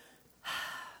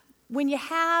 when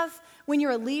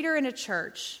you're a leader in a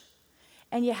church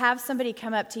and you have somebody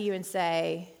come up to you and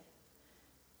say,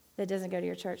 that doesn't go to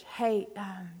your church, hey,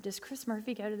 does Kris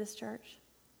Murphy go to this church?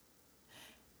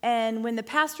 And when the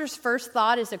pastor's first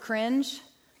thought is a cringe,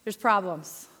 there's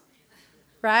problems,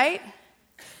 right?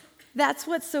 That's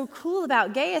what's so cool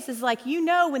about Gaius is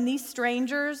when these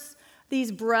strangers,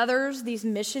 these brothers, these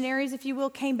missionaries, if you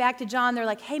will, came back to John, they're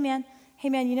like, hey man,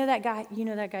 you know that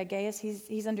guy Gaius,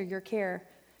 he's under your care.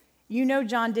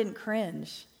 John didn't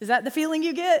cringe. Is that the feeling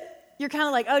you get? You're kind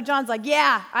of like, oh, John's like,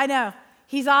 yeah, I know.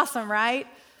 He's awesome, right?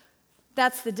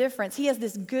 That's the difference. He has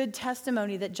this good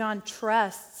testimony that John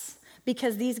trusts,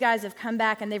 because these guys have come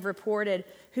back and they've reported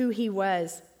who he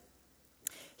was.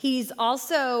 He's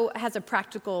also has a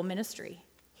practical ministry.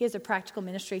 He has a practical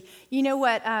ministry. You know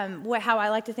how I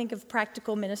like to think of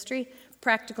practical ministry?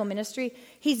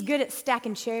 He's good at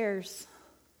stacking chairs.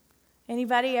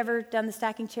 Anybody ever done the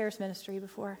stacking chairs ministry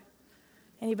before?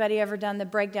 Anybody ever done the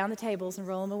break down the tables and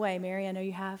roll them away? Mary, I know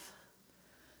you have.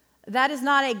 That is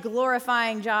not a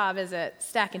glorifying job, is it?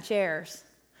 Stacking chairs.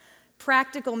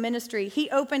 Practical ministry. He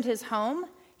opened his home,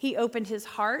 he opened his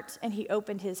heart, and he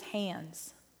opened his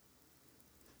hands.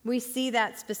 We see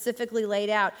that specifically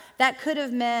laid out. That could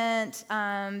have meant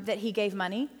that he gave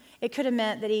money. It could have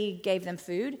meant that he gave them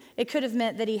food. It could have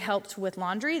meant that he helped with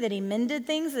laundry, that he mended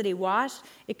things, that he washed.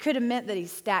 It could have meant that he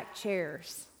stacked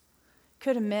chairs. It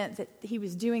could have meant that he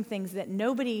was doing things that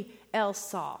nobody else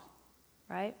saw,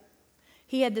 right?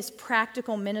 He had this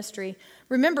practical ministry.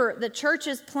 Remember, the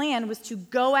church's plan was to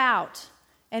go out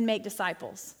and make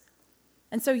disciples.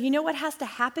 And so you know what has to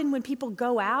happen when people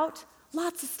go out?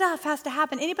 Lots of stuff has to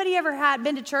happen. Anybody ever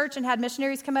been to church and had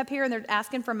missionaries come up here and they're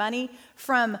asking for money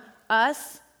from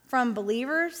us, from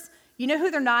believers? You know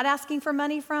who they're not asking for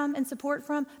money from and support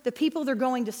from? The people they're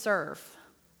going to serve,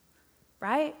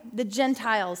 right? The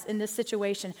Gentiles in this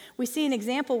situation. We see an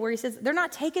example where he says they're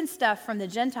not taking stuff from the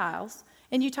Gentiles.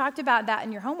 And you talked about that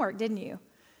in your homework, didn't you?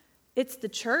 It's the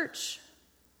church,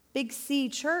 Big C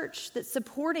church, that's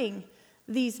supporting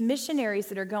these missionaries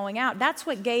that are going out. That's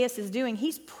what Gaius is doing.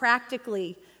 He's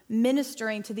practically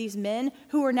ministering to these men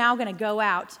who are now going to go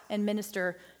out and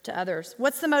minister to others.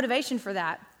 What's the motivation for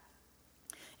that?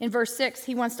 In verse 6,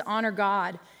 he wants to honor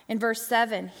God. In verse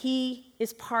 7, he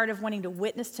is part of wanting to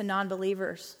witness to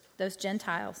non-believers, those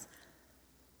Gentiles.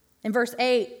 In verse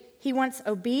 8, he wants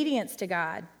obedience to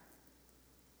God.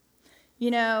 You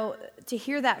know, to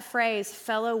hear that phrase,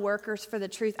 fellow workers for the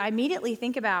truth, I immediately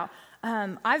think about,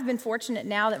 I've been fortunate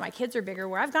now that my kids are bigger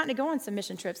where I've gotten to go on some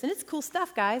mission trips. And it's cool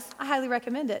stuff, guys. I highly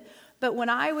recommend it. But when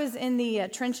I was in the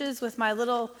trenches with my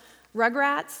little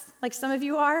rugrats, like some of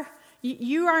you are,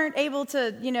 you aren't able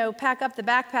to, pack up the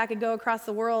backpack and go across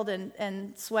the world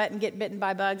and sweat and get bitten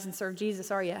by bugs and serve Jesus,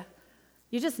 are you?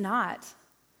 You're just not.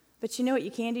 But you know what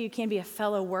you can do? You can be a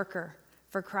fellow worker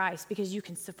for Christ because you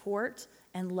can support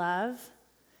and love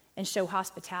and show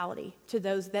hospitality to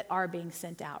those that are being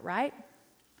sent out, right?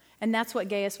 And that's what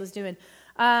Gaius was doing.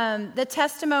 The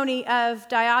testimony of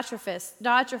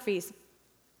Diotrephes.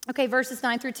 Okay, verses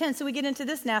 9 through 10. So we get into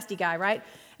this nasty guy, right?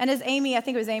 And as Amy, I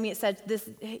think it was Amy, it said this.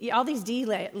 All these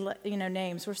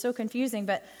names were so confusing.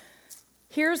 But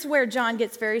here's where John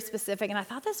gets very specific. And I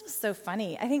thought this was so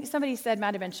funny. I think somebody said,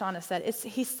 might have been Shauna said,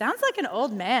 he sounds like an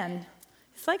old man.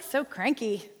 He's like so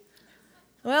cranky.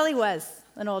 Well, he was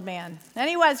an old man. And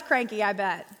he was cranky, I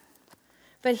bet.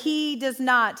 But he does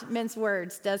not mince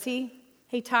words, does he?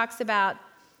 He talks about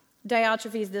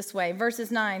Diotrephes this way.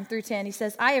 Verses 9 through 10, he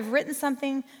says, I have written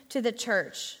something to the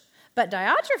church, but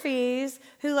Diotrephes,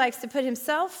 who likes to put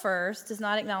himself first, does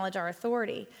not acknowledge our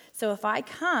authority. So if I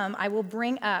come, I will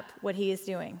bring up what he is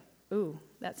doing. Ooh,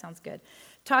 that sounds good.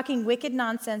 Talking wicked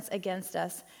nonsense against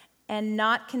us. And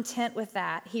not content with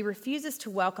that, he refuses to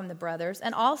welcome the brothers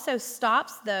and also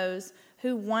stops those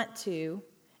who want to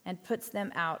and puts them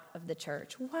out of the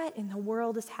church. What in the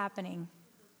world is happening?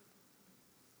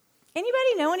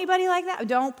 Anybody know anybody like that?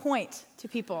 Don't point to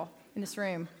people in this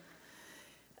room.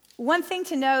 One thing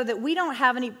to know that we don't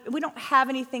have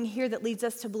anything here that leads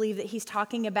us to believe that he's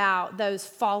talking about those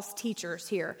false teachers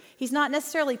here. He's not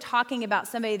necessarily talking about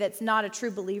somebody that's not a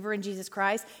true believer in Jesus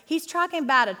Christ. He's talking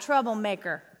about a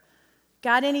troublemaker.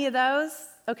 Got any of those?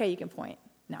 Okay, you can point.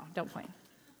 No, don't point.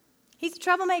 He's a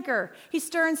troublemaker. He's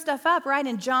stirring stuff up, right?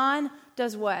 And John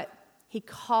does what? He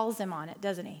calls him on it,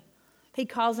 doesn't he? He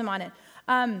calls him on it.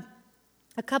 A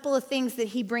couple of things that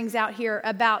he brings out here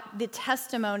about the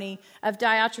testimony of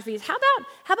Diotrephes. How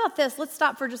about this? Let's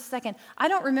stop for just a second. I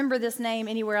don't remember this name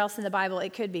anywhere else in the Bible.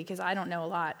 It could be because I don't know a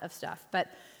lot of stuff.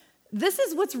 But this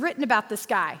is what's written about this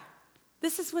guy.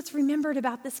 This is what's remembered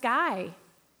about this guy.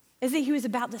 Is that he was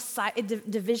about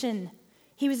division.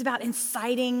 He was about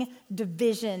inciting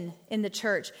division in the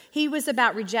church. He was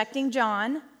about rejecting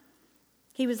John.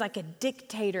 He was like a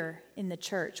dictator in the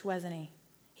church, wasn't he?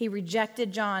 He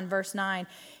rejected John, verse 9.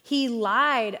 He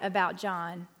lied about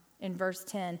John in verse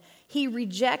 10. He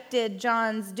rejected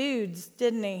John's dudes,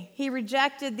 didn't he? He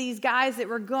rejected these guys that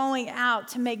were going out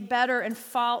to make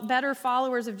better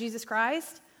followers of Jesus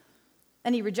Christ.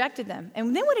 And he rejected them.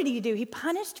 And then what did he do? He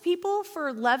punished people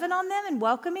for loving on them and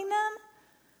welcoming them.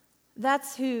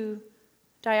 That's who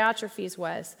Diotrephes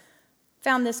was.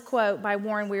 Found this quote by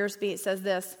Warren Wiersbe. It says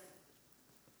this,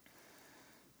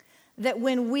 that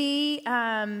when we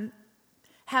have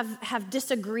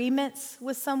disagreements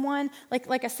with someone,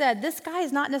 like I said, this guy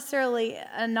is not necessarily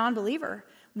a non-believer.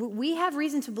 We have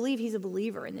reason to believe he's a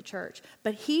believer in the church.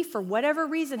 But he, for whatever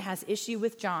reason, has issue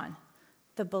with John,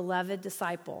 the beloved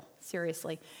disciple,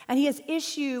 seriously. And he has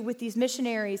issue with these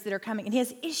missionaries that are coming. And he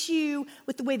has issue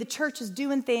with the way the church is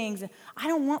doing things. And I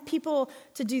don't want people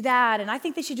to do that. And I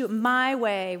think they should do it my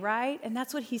way, right? And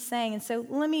that's what he's saying. And so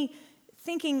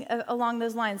thinking along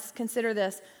those lines, consider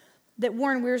this, that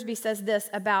Warren Wiersbe says this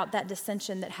about that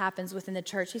dissension that happens within the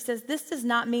church. He says, this does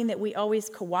not mean that we always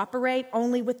cooperate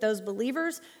only with those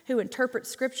believers who interpret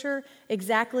Scripture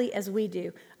exactly as we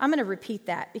do. I'm going to repeat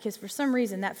that because for some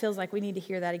reason that feels like we need to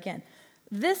hear that again.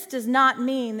 This does not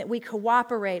mean that we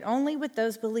cooperate only with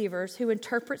those believers who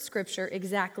interpret Scripture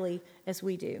exactly as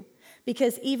we do.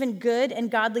 because even good and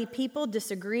godly people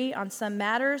disagree on some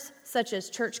matters, such as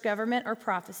church government or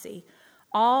prophecy.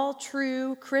 All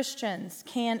true Christians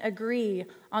can agree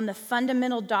on the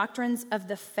fundamental doctrines of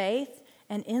the faith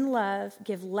and in love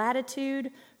give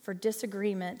latitude for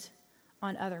disagreement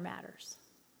on other matters.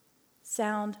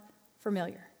 Sound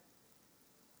familiar?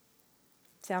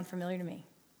 Sound familiar to me?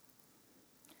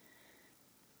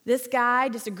 This guy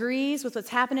disagrees with what's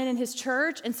happening in his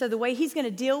church, and so the way he's going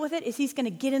to deal with it is he's going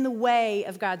to get in the way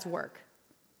of God's work.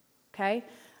 Okay?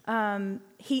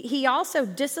 He also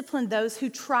disciplined those who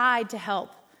tried to help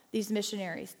these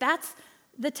missionaries. That's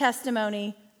the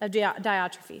testimony of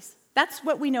Diotrephes. That's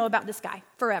what we know about this guy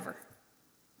forever.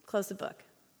 Close the book.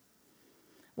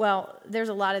 Well, there's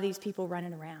a lot of these people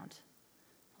running around.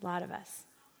 A lot of us.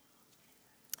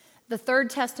 The third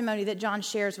testimony that John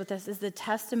shares with us is the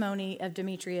testimony of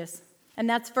Demetrius. And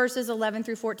that's verses 11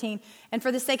 through 14. And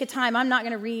for the sake of time, I'm not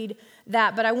going to read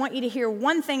that, but I want you to hear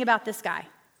one thing about this guy.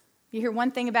 You hear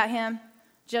one thing about him?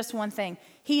 Just one thing.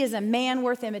 He is a man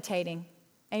worth imitating.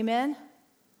 Amen?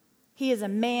 He is a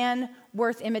man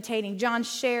worth imitating. John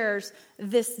shares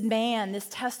this man, this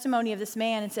testimony of this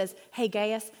man, and says, hey,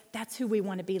 Gaius, that's who we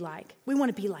want to be like. We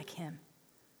want to be like him.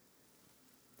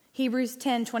 Hebrews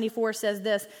 10:24 says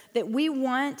this, that we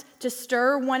want to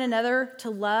stir one another to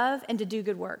love and to do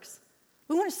good works.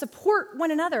 We want to support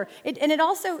one another. And it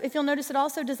also, if you'll notice, it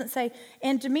also doesn't say,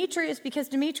 and Demetrius, because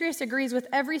Demetrius agrees with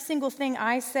every single thing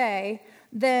I say,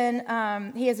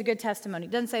 then he has a good testimony.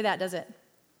 It doesn't say that, does it?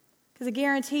 Because I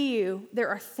guarantee you there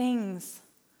are things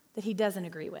that he doesn't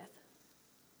agree with.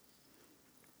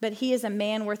 But he is a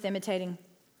man worth imitating.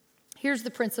 Here's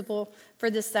the principle for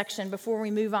this section before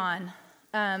we move on.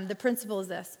 The principle is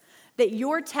this, that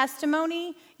your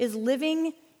testimony is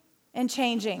living and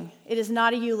changing. It is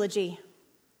not a eulogy.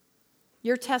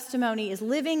 Your testimony is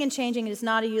living and changing. It is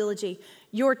not a eulogy.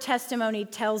 Your testimony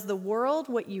tells the world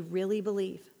what you really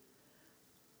believe.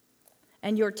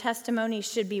 And your testimony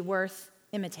should be worth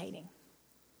imitating.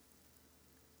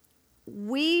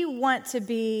 We want to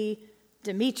be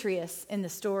Demetrius in the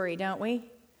story, don't we?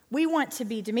 We want to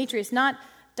be Demetrius, not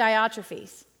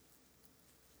Diotrephes.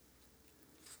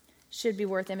 Should be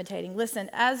worth imitating. Listen,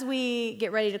 as we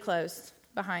get ready to close,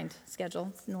 behind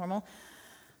schedule, it's normal,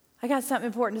 I got something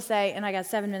important to say, and I got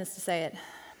 7 minutes to say it.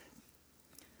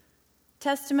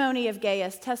 Testimony of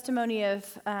Gaius, testimony of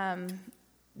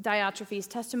Diotrephes,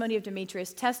 testimony of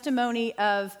Demetrius, testimony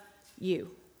of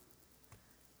you,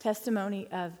 testimony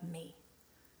of me.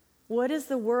 What does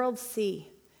the world see?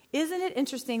 Isn't it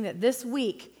interesting that this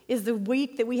week is the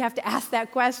week that we have to ask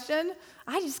that question?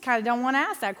 I just kind of don't want to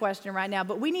ask that question right now,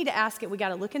 but we need to ask it. We got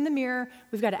to look in the mirror.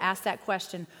 We've got to ask that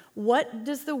question. What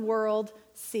does the world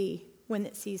see when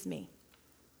it sees me?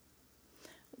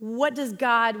 What does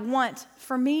God want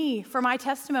for me, for my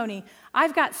testimony?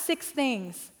 I've got 6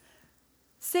 things.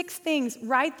 6 things.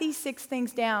 Write these 6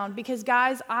 things down because,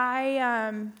 guys,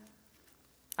 I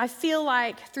feel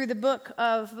like through the books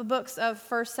of 1st,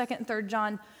 2nd, and 3rd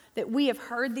John that we have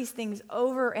heard these things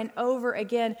over and over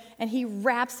again, and he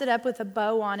wraps it up with a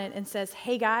bow on it and says,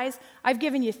 hey guys, I've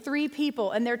given you 3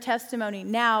 people and their testimony.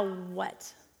 Now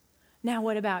what? Now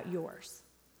what about yours?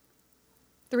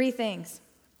 3 things.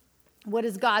 What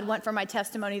does God want for my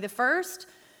testimony? The first,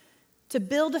 to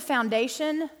build a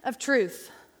foundation of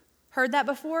truth. Heard that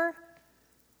before?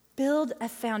 Build a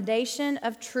foundation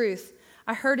of truth.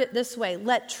 I heard it this way.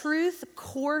 Let truth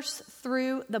course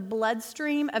through the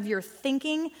bloodstream of your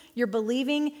thinking, your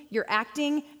believing, your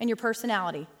acting, and your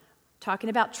personality.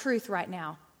 Talking about truth right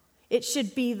now. It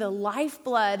should be the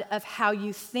lifeblood of how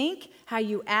you think, how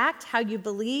you act, how you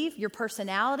believe, your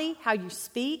personality, how you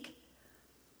speak.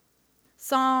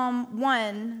 Psalm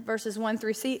 1, verses 1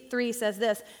 through 3 says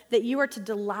this, that you are to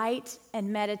delight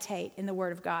and meditate in the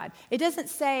Word of God. It doesn't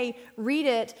say read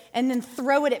it and then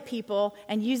throw it at people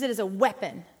and use it as a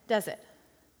weapon, does it?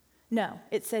 No,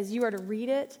 it says you are to read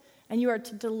it and you are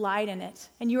to delight in it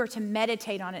and you are to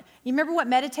meditate on it. You remember what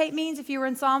meditate means if you were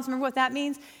in Psalms? Remember what that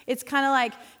means? It's kind of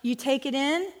like you take it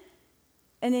in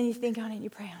and then you think on it and you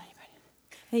pray on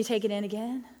it. And you take it in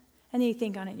again and then you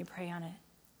think on it and you pray on it.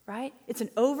 Right? It's an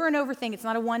over and over thing. It's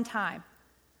not a one time.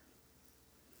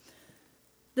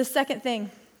 The second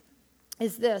thing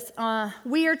is this.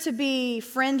 We are to be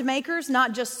friend makers,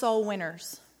 not just soul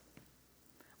winners.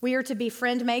 We are to be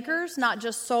friend makers, not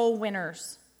just soul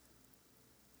winners.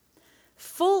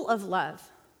 Full of love,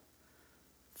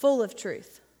 full of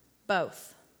truth,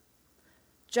 both.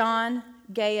 John,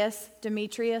 Gaius,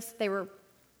 Demetrius, they were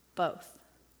both,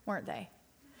 weren't they?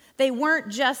 They weren't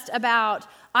just about,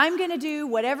 I'm going to do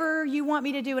whatever you want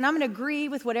me to do, and I'm going to agree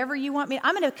with whatever you want me.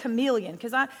 I'm a chameleon,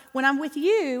 because when I'm with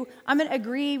you, I'm going to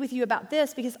agree with you about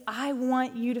this because I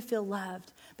want you to feel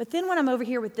loved. But then when I'm over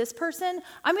here with this person,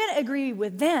 I'm going to agree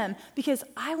with them because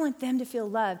I want them to feel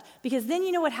loved. Because then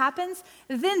you know what happens?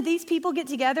 Then these people get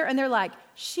together and they're like,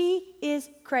 she is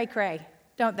cray-cray,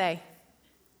 don't they?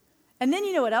 And then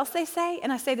you know what else they say?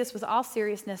 And I say this with all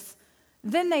seriousness.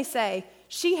 Then they say,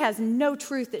 she has no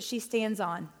truth that she stands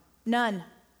on. None.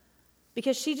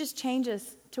 Because she just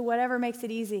changes to whatever makes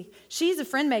it easy. She's a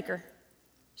friend maker.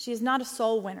 She is not a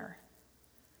soul winner.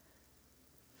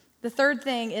 The third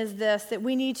thing is this, that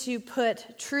we need to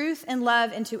put truth and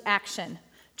love into action.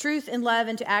 Truth and love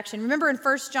into action. Remember in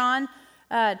 1 John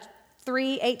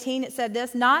 3:18, it said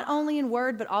this, not only in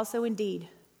word, but also in deed.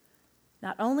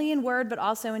 Not only in word, but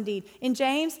also in deed. In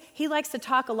James, he likes to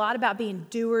talk a lot about being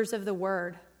doers of the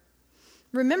word.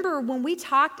 Remember when we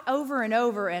talked over and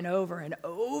over and over and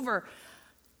over,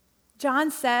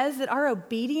 John says that our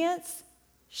obedience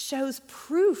shows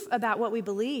proof about what we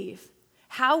believe.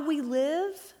 How we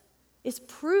live is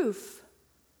proof,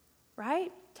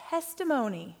 right?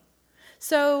 Testimony.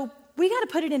 So we got to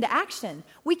put it into action.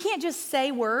 We can't just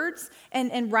say words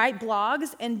and write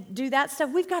blogs and do that stuff.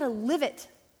 We've got to live it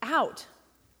out.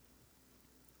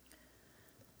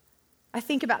 I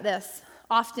think about this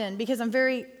often because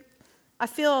I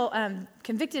feel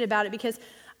convicted about it because,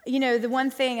 you know, the one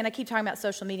thing, and I keep talking about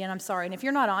social media, and I'm sorry, and if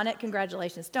you're not on it,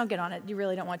 congratulations, don't get on it, you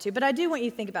really don't want to, but I do want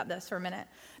you to think about this for a minute.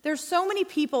 There's so many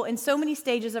people in so many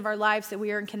stages of our lives that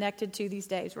we are connected to these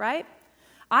days, right?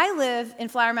 I live in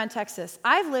Flower Mound, Texas.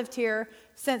 I've lived here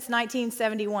since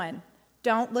 1971.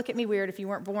 Don't look at me weird if you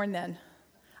weren't born then.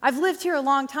 I've lived here a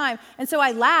long time, and so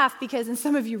I laugh because, and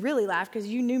some of you really laugh because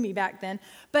you knew me back then,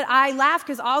 but I laugh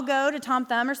because I'll go to Tom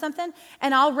Thumb or something,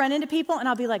 and I'll run into people, and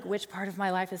I'll be like, which part of my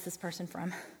life is this person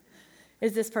from?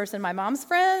 Is this person my mom's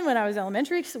friend when I was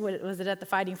elementary? Was it at the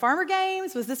Fighting Farmer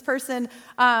games? Was this person,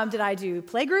 did I do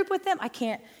playgroup with them? I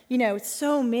can't,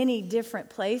 so many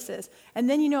different places. And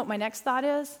then you know what my next thought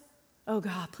is? Oh,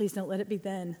 God, please don't let it be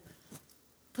then.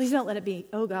 Please don't let it be,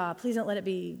 oh, God, please don't let it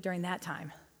be during that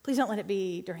time. Please don't let it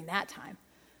be during that time,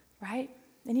 right?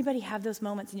 Anybody have those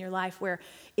moments in your life where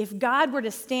if God were to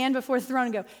stand before the throne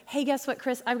and go, hey, guess what,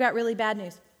 Kris? I've got really bad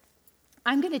news.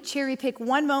 I'm going to cherry pick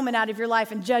one moment out of your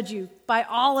life and judge you by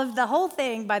all of the whole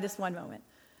thing by this one moment.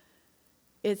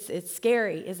 It's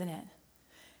scary, isn't it?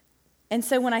 And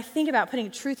so when I think about putting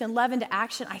truth and love into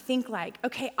action, I think like,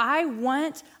 okay, I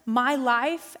want my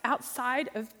life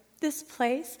outside of this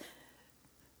place.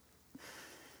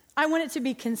 I want it to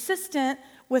be consistent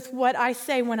with what I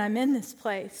say when I'm in this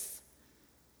place.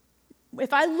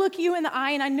 If I look you in the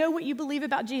eye and I know what you believe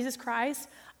about Jesus Christ,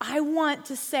 I want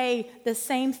to say the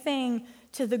same thing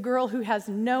to the girl who has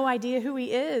no idea who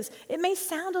he is. It may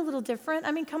sound a little different.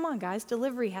 I mean, come on, guys.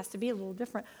 Delivery has to be a little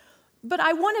different. But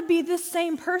I want to be this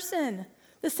same person.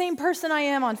 The same person I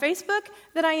am on Facebook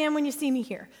that I am when you see me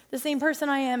here. The same person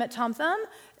I am at Tom Thumb.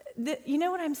 You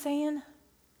know what I'm saying?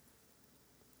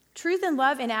 Truth and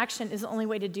love in action is the only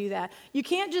way to do that. You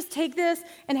can't just take this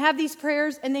and have these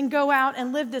prayers and then go out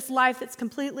and live this life that's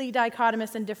completely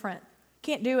dichotomous and different.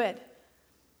 Can't do it.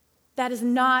 That is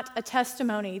not a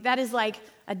testimony. That is like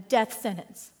a death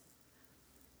sentence.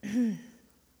 The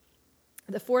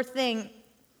fourth thing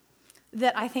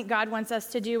that I think God wants us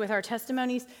to do with our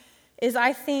testimonies is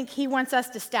I think he wants us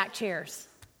to stack chairs.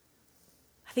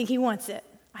 I think he wants it.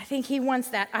 I think he wants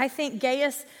that. I think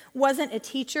Gaius wasn't a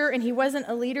teacher and he wasn't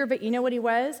a leader, but you know what he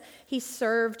was? He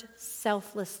served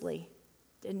selflessly,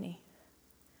 didn't he?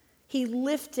 He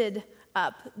lifted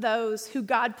up those who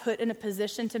God put in a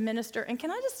position to minister. And can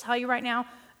I just tell you right now,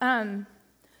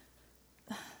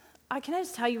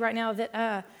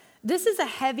 that this is a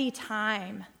heavy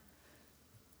time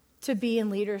to be in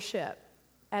leadership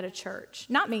at a church.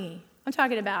 Not me. I'm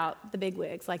talking about the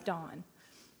bigwigs like Dawn.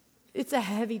 It's a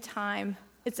heavy time.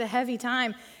 It's a heavy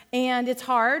time, and it's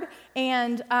hard,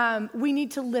 and we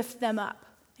need to lift them up.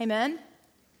 Amen?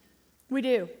 We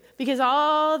do. Because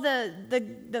all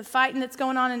the fighting that's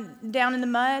going on down in the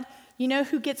mud, you know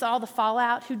who gets all the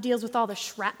fallout, who deals with all the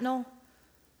shrapnel?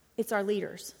 It's our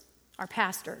leaders, our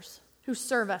pastors, who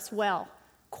serve us well,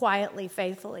 quietly,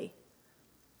 faithfully.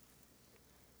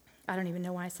 I don't even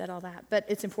know why I said all that, but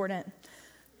it's important.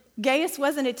 Gaius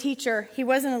wasn't a teacher, he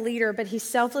wasn't a leader, but he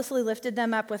selflessly lifted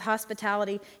them up with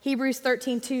hospitality. Hebrews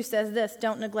 13:2 says this,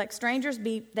 don't neglect strangers,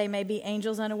 they may be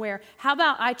angels unaware. How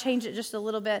about I change it just a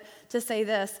little bit to say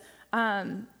this?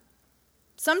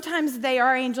 Sometimes they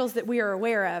are angels that we are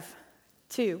aware of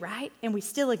too, right? And we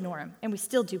still ignore them, and we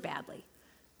still do badly.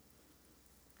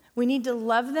 We need to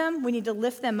love them. We need to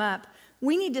lift them up.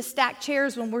 We need to stack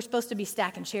chairs when we're supposed to be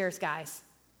stacking chairs, guys.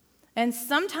 And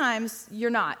sometimes you're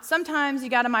not. Sometimes you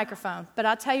got a microphone. But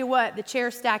I'll tell you what, the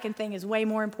chair stacking thing is way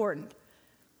more important.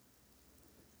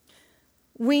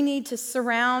 We need to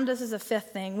surround, this is a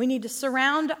fifth thing, we need to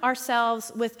surround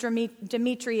ourselves with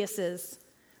Demetriuses.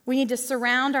 We need to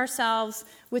surround ourselves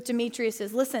with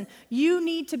Demetriuses. Listen, you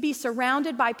need to be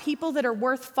surrounded by people that are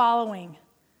worth following.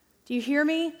 Do you hear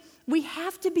me? We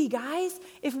have to be, guys.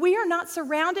 If we are not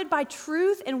surrounded by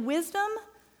truth and wisdom,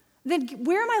 then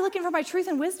where am I looking for my truth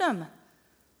and wisdom?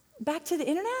 Back to the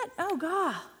internet? Oh,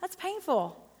 God, that's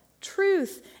painful.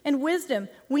 Truth and wisdom.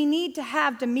 We need to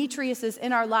have Demetriuses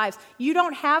in our lives. You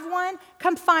don't have one?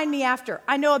 Come find me after.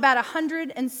 I know about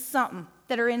 100 and something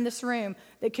that are in this room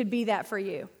that could be that for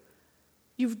you.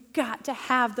 You've got to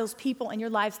have those people in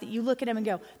your lives that you look at them and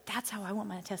go, that's how I want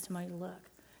my testimony to look.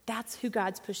 That's who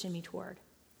God's pushing me toward.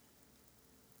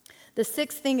 The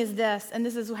sixth thing is this, and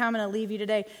this is how I'm going to leave you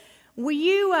today. Will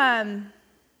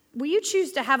you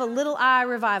choose to have a little I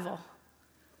revival?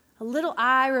 A little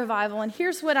I revival. And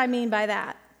here's what I mean by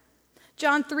that.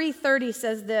 John 3:30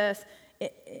 says this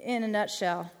in a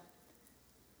nutshell.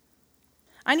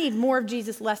 I need more of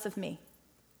Jesus, less of me.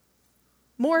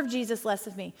 More of Jesus, less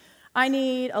of me. I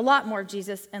need a lot more of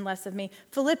Jesus and less of me.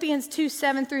 Philippians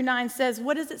 2:7-9 says,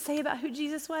 what does it say about who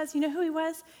Jesus was? You know who he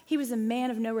was? He was a man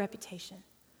of no reputation.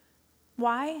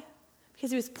 Why?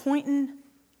 Because he was pointing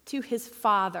to his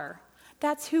Father.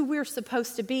 That's who we're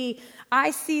supposed to be. I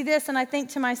see this and I think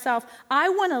to myself, I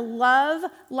want to love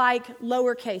like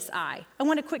lowercase I. I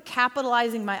want to quit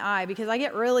capitalizing my I because I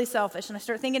get really selfish and I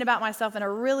start thinking about myself in a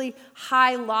really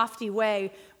high, lofty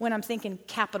way when I'm thinking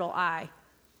capital I.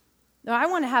 No, I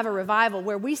want to have a revival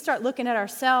where we start looking at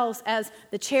ourselves as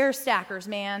the chair stackers,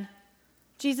 man.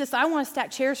 Jesus, I want to stack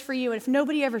chairs for you, and if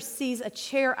nobody ever sees a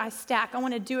chair I stack, I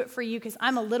want to do it for you because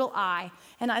I'm a little I,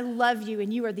 and I love you,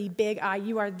 and you are the big I.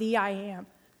 You are the I am.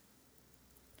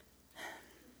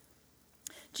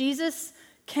 Jesus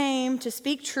came to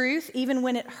speak truth even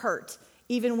when it hurt,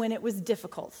 even when it was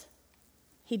difficult.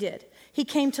 He did. He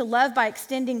came to love by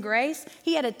extending grace.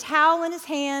 He had a towel in his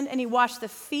hand, and he washed the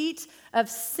feet of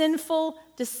sinful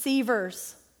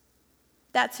deceivers.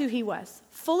 That's who he was,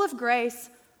 full of grace,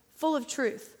 full of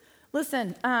truth.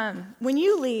 Listen, when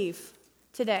you leave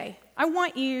today, I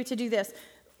want you to do this.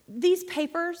 These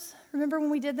papers, remember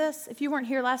when we did this? If you weren't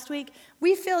here last week,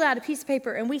 we filled out a piece of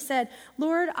paper and we said,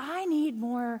 Lord, I need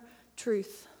more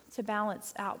truth to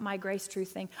balance out my grace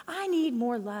truth thing. I need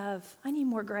more love. I need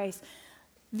more grace.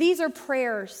 These are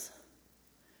prayers.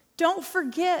 Don't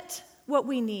forget what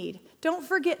we need. Don't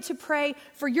forget to pray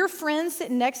for your friend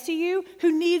sitting next to you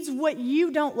who needs what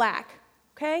you don't lack,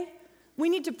 okay? We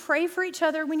need to pray for each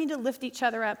other. We need to lift each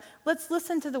other up. Let's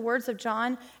listen to the words of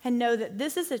John and know that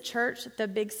this is a church, the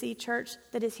Big C church,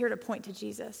 that is here to point to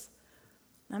Jesus.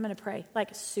 I'm going to pray like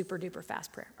a super duper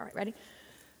fast prayer. All right, ready?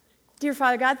 Dear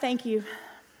Father God, thank you.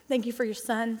 Thank you for your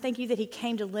son. Thank you that he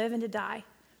came to live and to die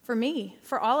for me,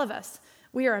 for all of us.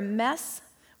 We are a mess.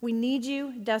 We need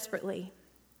you desperately.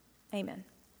 Amen.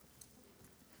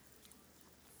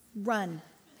 Run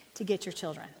to get your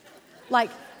children. Like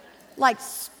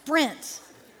sprint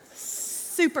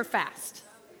super fast.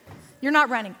 You're not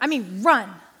running. I mean, run.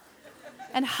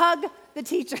 And hug the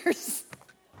teachers.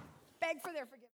 Beg for their forgiveness.